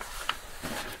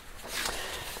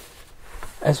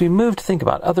 As we move to think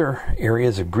about other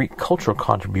areas of Greek cultural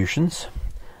contributions,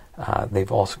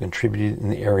 they've also contributed in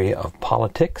the area of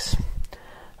politics,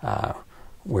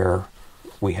 where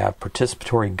we have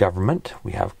participatory government,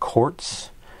 we have courts,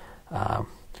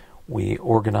 we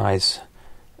organize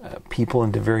people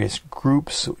into various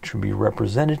groups which would be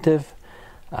representative.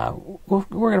 We're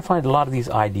going to find a lot of these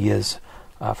ideas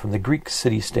from the Greek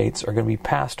city-states are going to be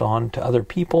passed on to other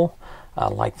people,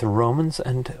 like the Romans,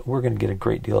 and we're going to get a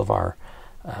great deal of our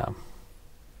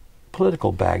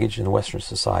political baggage in Western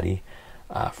society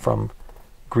from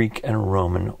Greek and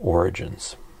Roman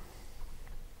origins.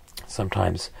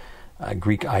 Sometimes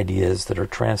Greek ideas that are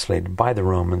translated by the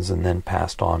Romans and then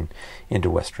passed on into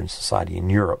Western society in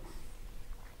Europe.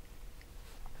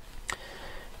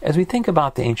 As we think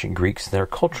about the ancient Greeks, their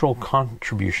cultural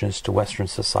contributions to Western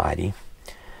society,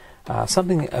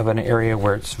 something of an area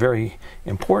where it's very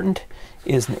important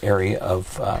is an area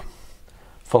of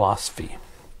philosophy.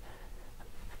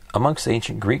 Amongst the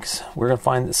ancient Greeks, we're going to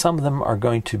find that some of them are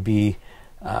going to be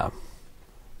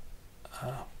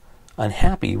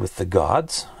unhappy with the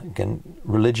gods. Again,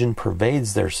 religion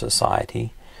pervades their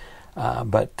society,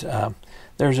 but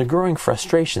there's a growing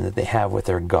frustration that they have with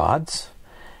their gods,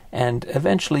 and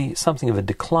eventually something of a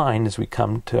decline as we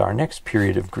come to our next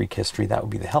period of Greek history. That would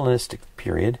be the Hellenistic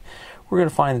period. We're going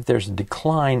to find that there's a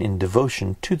decline in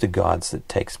devotion to the gods that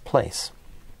takes place.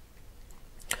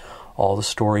 All the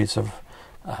stories of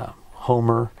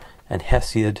Homer and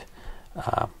Hesiod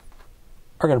are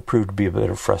going to prove to be a bit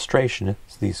of frustration.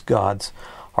 These gods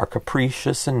are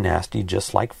capricious and nasty,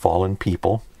 just like fallen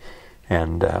people,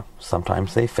 and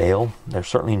sometimes they fail. They're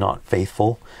certainly not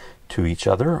faithful to each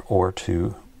other or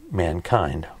to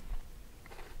mankind.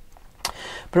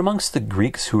 But amongst the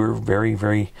Greeks, who are very,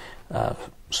 very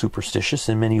superstitious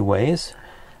in many ways,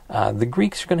 the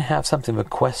Greeks are going to have something of a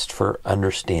quest for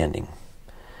understanding.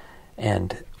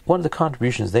 And one of the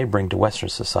contributions they bring to Western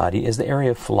society is the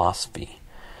area of philosophy.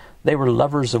 They were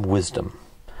lovers of wisdom.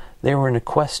 They were in a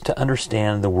quest to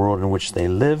understand the world in which they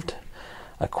lived,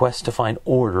 a quest to find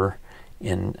order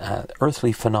in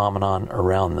earthly phenomenon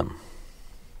around them.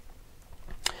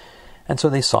 And so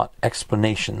they sought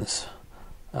explanations.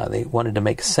 They wanted to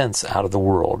make sense out of the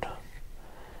world.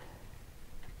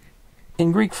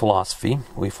 In Greek philosophy,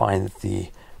 we find that the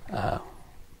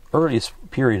earliest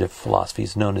period of philosophy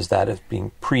is known as that of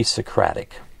being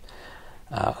pre-Socratic.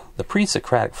 The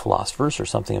pre-Socratic philosophers are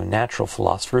something of natural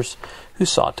philosophers who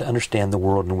sought to understand the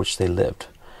world in which they lived.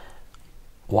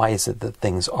 Why is it that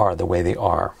things are the way they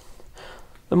are?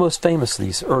 The most famous of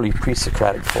these early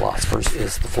pre-Socratic philosophers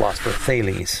is the philosopher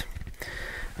Thales.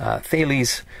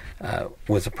 Thales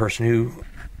was a person who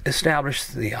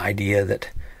established the idea that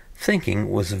thinking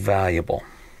was valuable.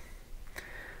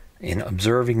 In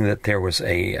observing that there was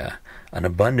an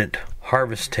abundant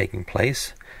harvest taking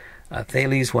place,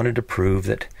 Thales wanted to prove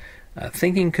that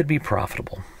thinking could be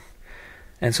profitable.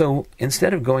 And so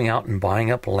instead of going out and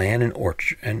buying up land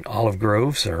and olive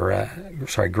groves, or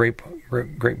grape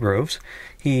groves,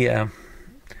 he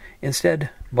instead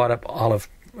bought up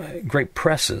grape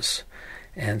presses.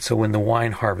 And so when the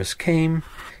wine harvest came,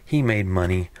 he made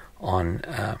money on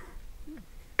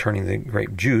turning the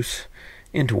grape juice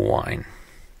into wine.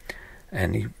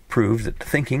 And he proved that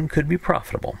thinking could be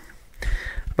profitable.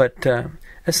 But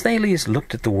as Thales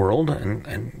looked at the world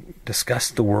and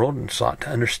discussed the world and sought to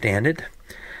understand it,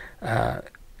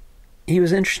 he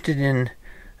was interested in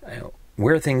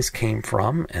where things came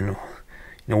from and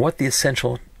what the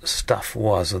essential stuff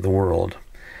was of the world.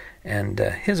 And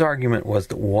his argument was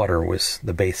that water was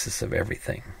the basis of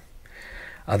everything.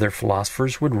 Other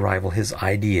philosophers would rival his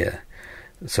idea.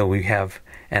 So we have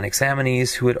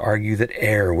Anaximenes, who would argue that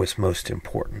air was most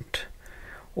important,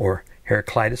 or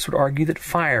Heraclitus would argue that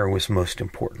fire was most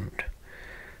important.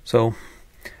 So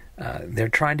they're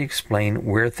trying to explain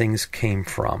where things came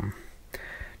from.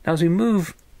 Now, as we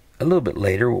move a little bit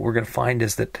later, what we're going to find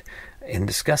is that in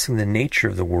discussing the nature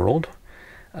of the world,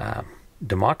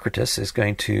 Democritus is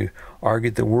going to argue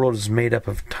the world is made up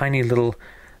of tiny little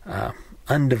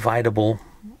undividable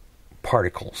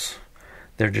particles.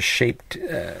 They're just shaped,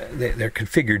 they're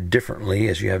configured differently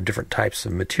as you have different types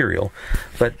of material.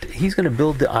 But he's going to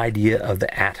build the idea of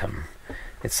the atom.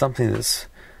 It's something that's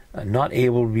not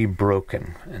able to be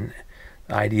broken. And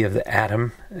the idea of the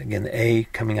atom, again, the A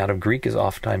coming out of Greek is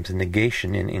oftentimes a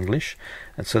negation in English.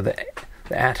 And so the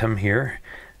atom here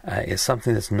is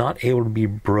something that's not able to be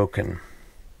broken.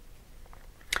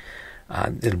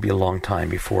 It'll be a long time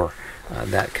before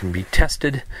that can be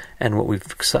tested, and what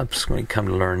we've subsequently come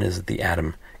to learn is that the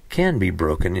atom can be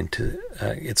broken into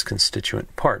its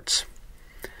constituent parts.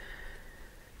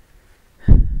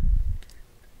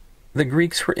 The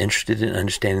Greeks were interested in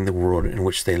understanding the world in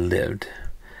which they lived,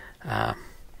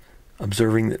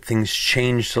 observing that things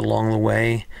changed along the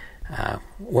way.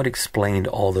 What explained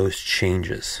all those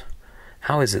changes?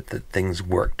 How is it that things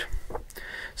worked?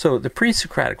 So the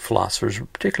pre-Socratic philosophers were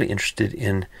particularly interested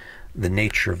in the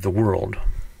nature of the world.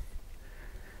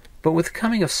 But with the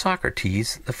coming of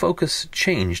Socrates, the focus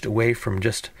changed away from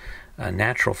just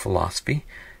natural philosophy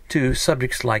to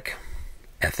subjects like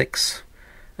ethics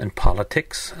and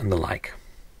politics and the like.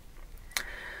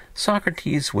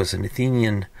 Socrates was an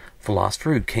Athenian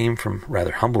philosopher who came from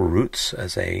rather humble roots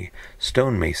as a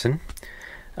stonemason,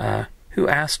 who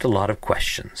asked a lot of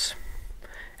questions.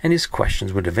 And his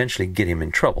questions would eventually get him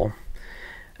in trouble.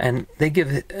 And they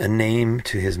give a name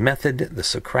to his method, the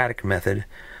Socratic method,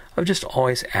 of just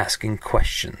always asking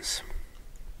questions.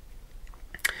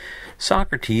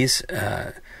 Socrates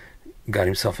got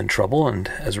himself in trouble, and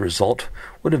as a result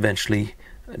would eventually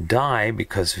die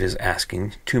because of his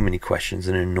asking too many questions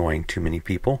and annoying too many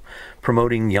people,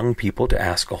 promoting young people to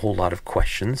ask a whole lot of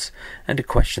questions and to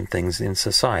question things in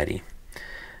society.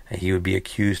 He would be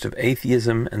accused of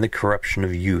atheism and the corruption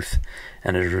of youth,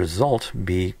 and as a result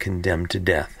be condemned to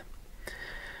death.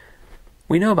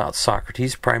 We know about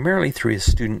Socrates primarily through his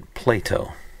student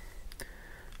Plato.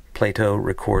 Plato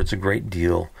records a great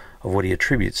deal of what he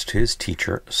attributes to his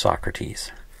teacher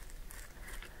Socrates.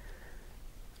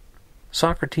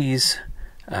 Socrates,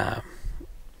 a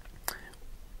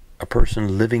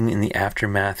person living in the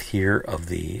aftermath here of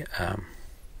the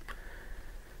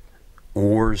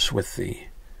wars with the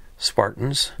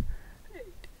Spartans,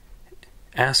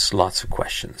 asks lots of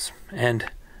questions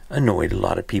and annoyed a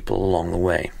lot of people along the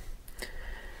way.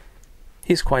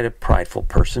 He's quite a prideful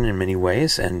person in many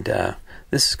ways, and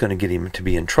this is going to get him to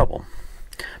be in trouble.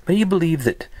 But he believed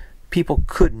that people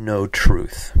could know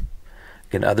truth.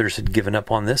 Again, others had given up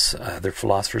on this. Other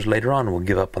philosophers later on will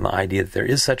give up on the idea that there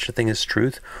is such a thing as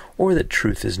truth, or that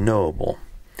truth is knowable.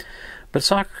 But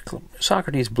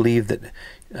Socrates believed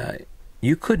that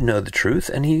you could know the truth,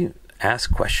 and he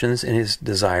asked questions in his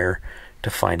desire to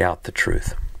find out the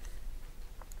truth.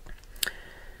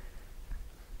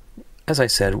 As I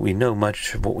said, we know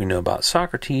much of what we know about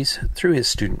Socrates through his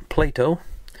student Plato.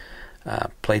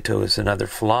 Plato is another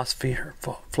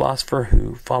philosopher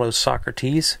who follows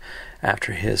Socrates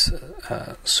after his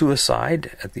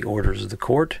suicide at the orders of the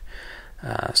court.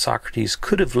 Socrates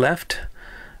could have left,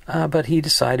 but he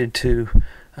decided to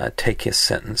take his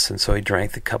sentence, and so he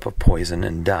drank the cup of poison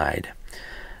and died.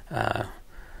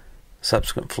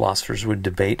 Subsequent philosophers would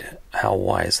debate how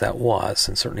wise that was,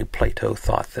 and certainly Plato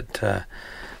thought that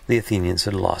the Athenians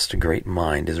had lost a great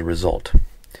mind as a result.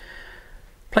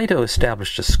 Plato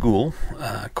established a school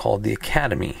called the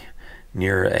Academy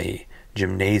near a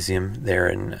gymnasium there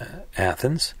in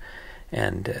Athens,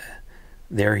 and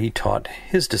there he taught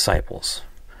his disciples.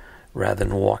 Rather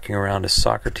than walking around as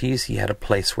Socrates, he had a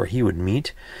place where he would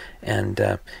meet,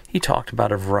 and he talked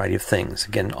about a variety of things,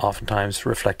 again, oftentimes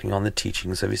reflecting on the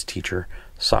teachings of his teacher,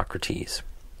 Socrates.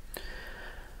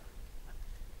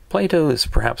 Plato is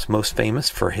perhaps most famous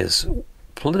for his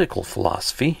political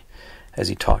philosophy, as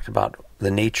he talked about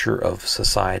the nature of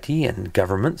society and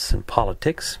governments and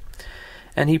politics,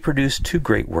 and he produced two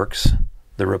great works,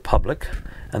 the Republic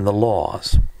and the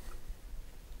Laws.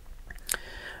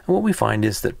 And what we find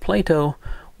is that Plato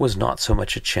was not so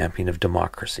much a champion of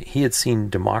democracy. He had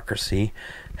seen democracy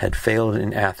had failed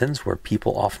in Athens, where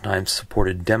people oftentimes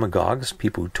supported demagogues,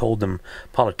 people who told them,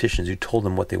 politicians who told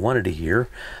them what they wanted to hear,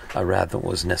 rather than what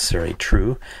was necessarily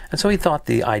true. And so he thought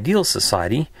the ideal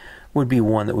society would be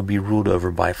one that would be ruled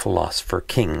over by philosopher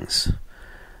kings,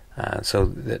 so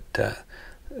that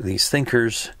these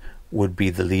thinkers would be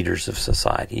the leaders of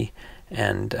society,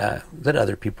 and that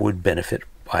other people would benefit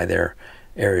by their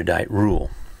erudite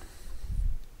rule.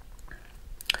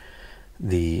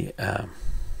 The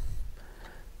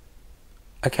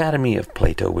Academy of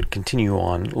Plato would continue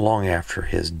on long after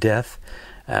his death,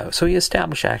 so he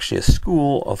established actually a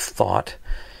school of thought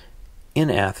in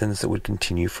Athens that would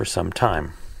continue for some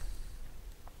time.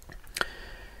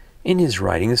 In his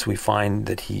writings, we find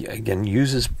that he again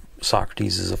uses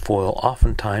Socrates as a foil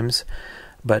oftentimes,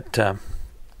 but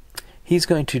he's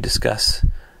going to discuss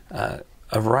a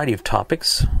variety of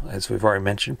topics, as we've already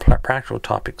mentioned, practical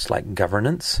topics like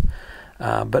governance,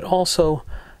 but also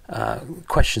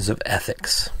questions of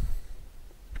ethics.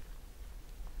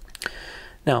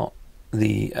 Now,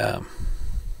 the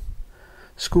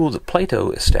school that Plato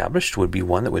established would be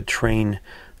one that would train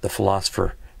the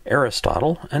philosopher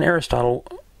Aristotle, and Aristotle,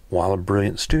 while a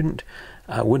brilliant student,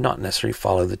 would not necessarily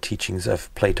follow the teachings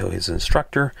of Plato, his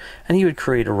instructor, and he would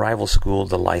create a rival school,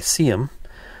 the Lyceum,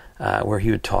 where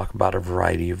he would talk about a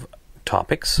variety of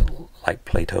topics, like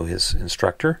Plato, his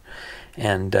instructor,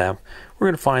 and we're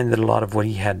going to find that a lot of what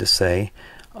he had to say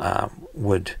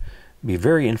would be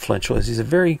very influential, as he's a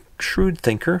very shrewd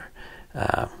thinker,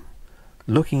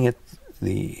 looking at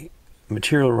the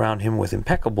material around him with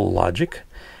impeccable logic,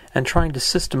 and trying to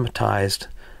systematize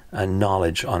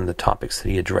knowledge on the topics that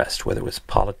he addressed, whether it was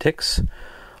politics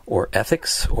or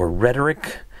ethics or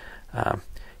rhetoric.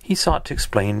 He sought to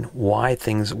explain why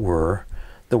things were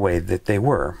the way that they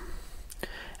were.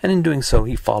 And in doing so,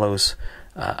 he follows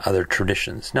other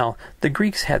traditions. Now, the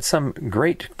Greeks had some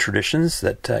great traditions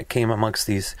that came amongst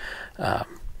these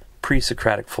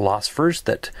pre-Socratic philosophers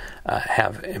that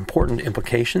have important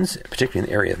implications, particularly in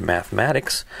the area of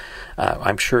mathematics.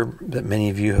 I'm sure that many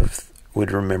of you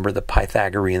would remember the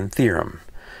Pythagorean theorem,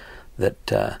 that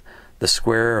the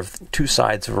square of two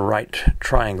sides of a right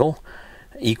triangle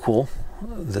equal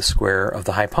the square of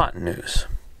the hypotenuse.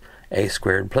 A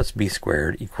squared plus B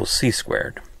squared equals C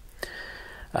squared.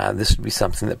 This would be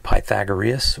something that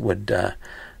Pythagoras would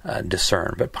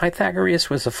discern. But Pythagoras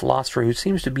was a philosopher who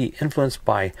seems to be influenced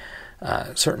by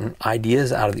certain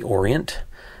ideas out of the Orient.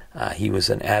 He was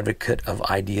an advocate of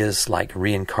ideas like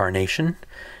reincarnation,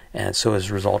 and so as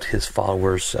a result his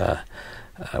followers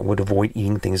would avoid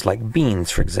eating things like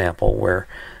beans, for example, where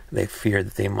they feared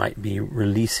that they might be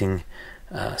releasing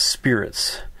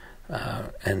spirits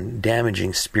and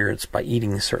damaging spirits by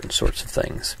eating certain sorts of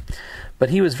things. But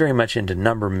he was very much into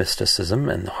number mysticism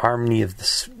and the harmony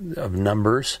of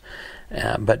numbers.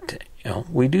 But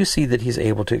we do see that he's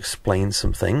able to explain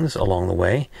some things along the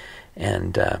way,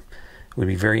 and we'd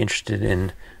be very interested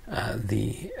in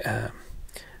the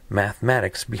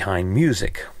mathematics behind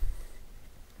music.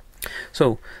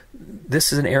 So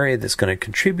this is an area that's going to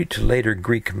contribute to later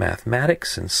Greek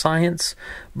mathematics and science,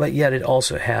 but yet it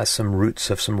also has some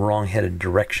roots of some wrong-headed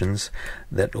directions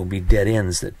that will be dead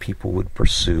ends that people would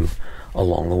pursue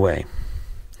along the way.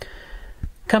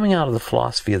 Coming out of the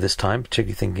philosophy of this time,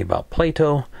 particularly thinking about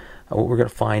Plato, what we're going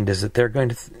to find is that they're going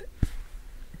to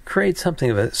create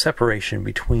something of a separation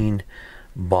between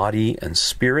body and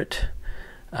spirit,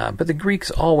 but the Greeks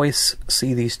always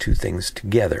see these two things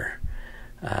together.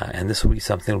 And this will be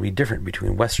something that will be different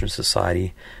between Western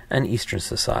society and Eastern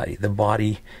society. The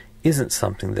body isn't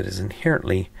something that is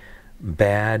inherently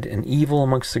bad and evil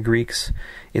amongst the Greeks.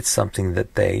 It's something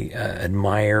that they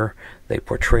admire, they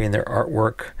portray in their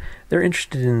artwork. They're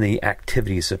interested in the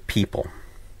activities of people.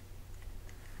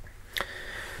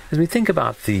 As we think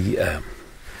about the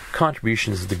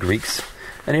contributions of the Greeks,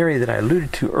 an area that I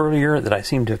alluded to earlier that I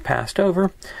seem to have passed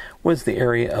over was the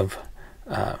area of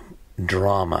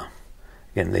drama.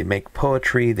 Again, they make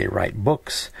poetry, they write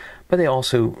books, but they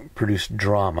also produce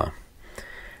drama.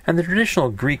 And the traditional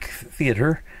Greek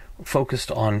theater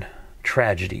focused on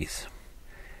tragedies.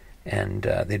 And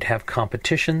they'd have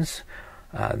competitions.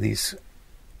 These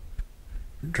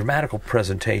dramatical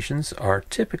presentations are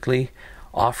typically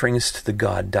offerings to the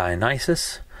god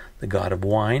Dionysus, the god of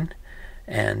wine.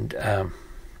 And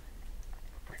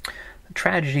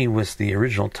tragedy was the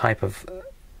original type of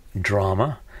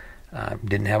drama.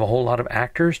 Didn't have a whole lot of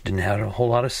actors, didn't have a whole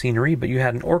lot of scenery, but you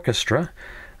had an orchestra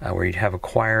where you'd have a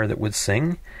choir that would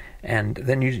sing, and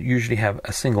then you usually have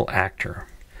a single actor.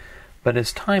 But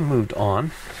as time moved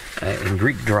on in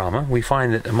Greek drama, we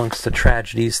find that amongst the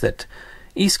tragedies that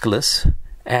Aeschylus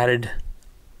added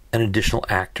an additional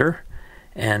actor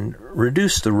and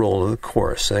reduced the role of the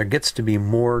chorus. So there gets to be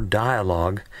more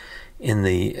dialogue in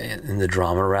the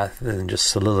drama rather than just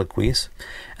soliloquies.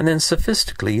 And then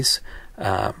Sophocles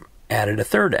added a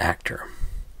third actor.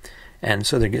 And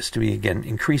so there gets to be, again,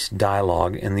 increased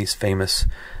dialogue in these famous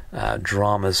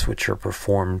dramas which are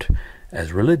performed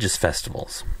as religious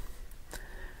festivals.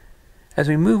 As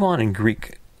we move on in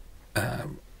Greek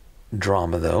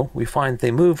drama, though, we find they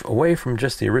move away from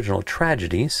just the original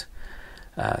tragedies,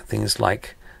 things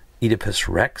like Oedipus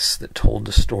Rex that told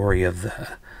the story of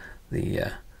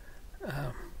the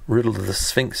riddle of the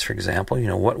Sphinx, for example.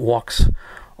 What walks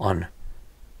on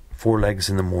 4 legs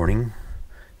in the morning,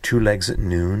 2 legs at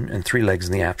noon, and 3 legs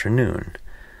in the afternoon.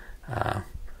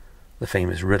 The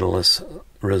famous riddle is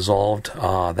resolved,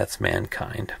 that's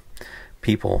mankind.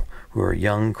 People who are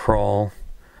young crawl,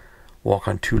 walk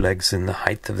on 2 legs in the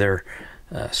height of their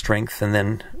strength, and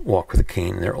then walk with a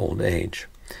cane in their old age.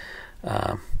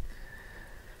 A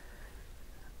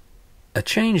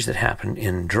change that happened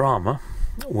in drama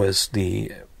was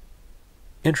the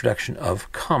introduction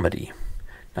of comedy.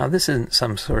 Now, this isn't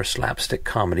some sort of slapstick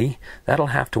comedy. That'll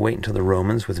have to wait until the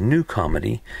Romans with new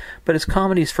comedy. But as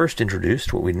comedy is first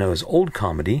introduced, what we know as old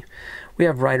comedy, we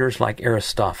have writers like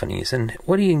Aristophanes. And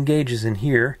what he engages in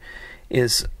here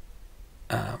is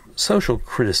social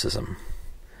criticism.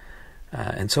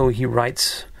 And so he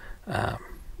writes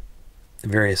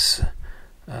various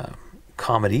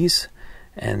comedies,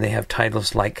 and they have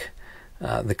titles like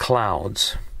The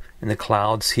Clouds. In The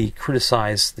Clouds, he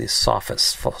criticized the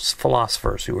sophists,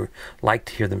 philosophers who liked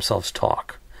to hear themselves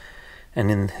talk. And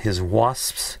in his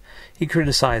Wasps, he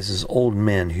criticizes old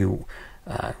men who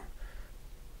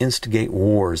instigate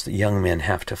wars that young men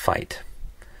have to fight.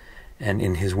 And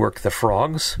in his work, The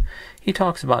Frogs, he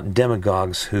talks about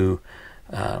demagogues who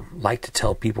like to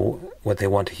tell people what they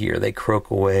want to hear. They croak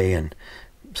away, and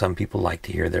some people like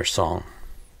to hear their song.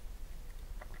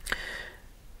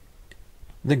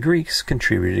 The Greeks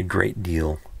contributed a great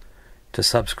deal to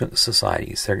subsequent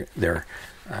societies. Their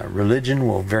religion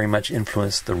will very much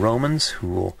influence the Romans, who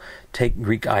will take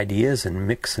Greek ideas and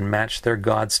mix and match their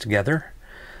gods together.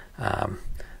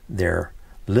 Their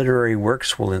literary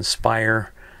works will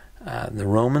inspire the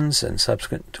Romans and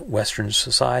subsequent Western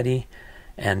society,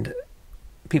 and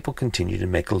people continue to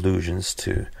make allusions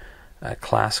to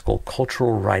classical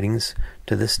cultural writings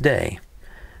to this day.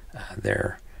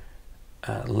 Their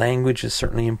language is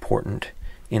certainly important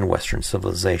in Western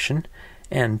civilization,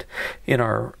 and in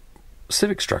our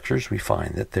civic structures we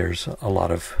find that there's a lot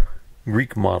of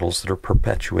Greek models that are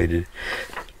perpetuated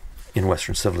in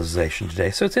Western civilization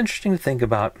today. So it's interesting to think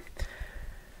about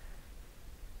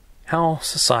how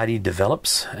society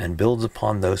develops and builds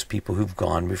upon those people who've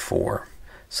gone before.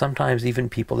 Sometimes even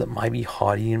people that might be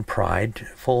haughty and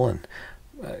prideful, and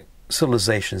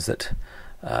civilizations that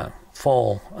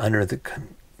fall under the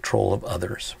control of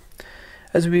others.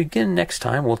 As we begin next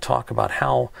time, we'll talk about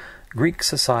how Greek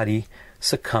society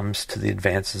succumbs to the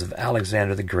advances of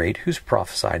Alexander the Great, who's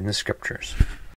prophesied in the Scriptures.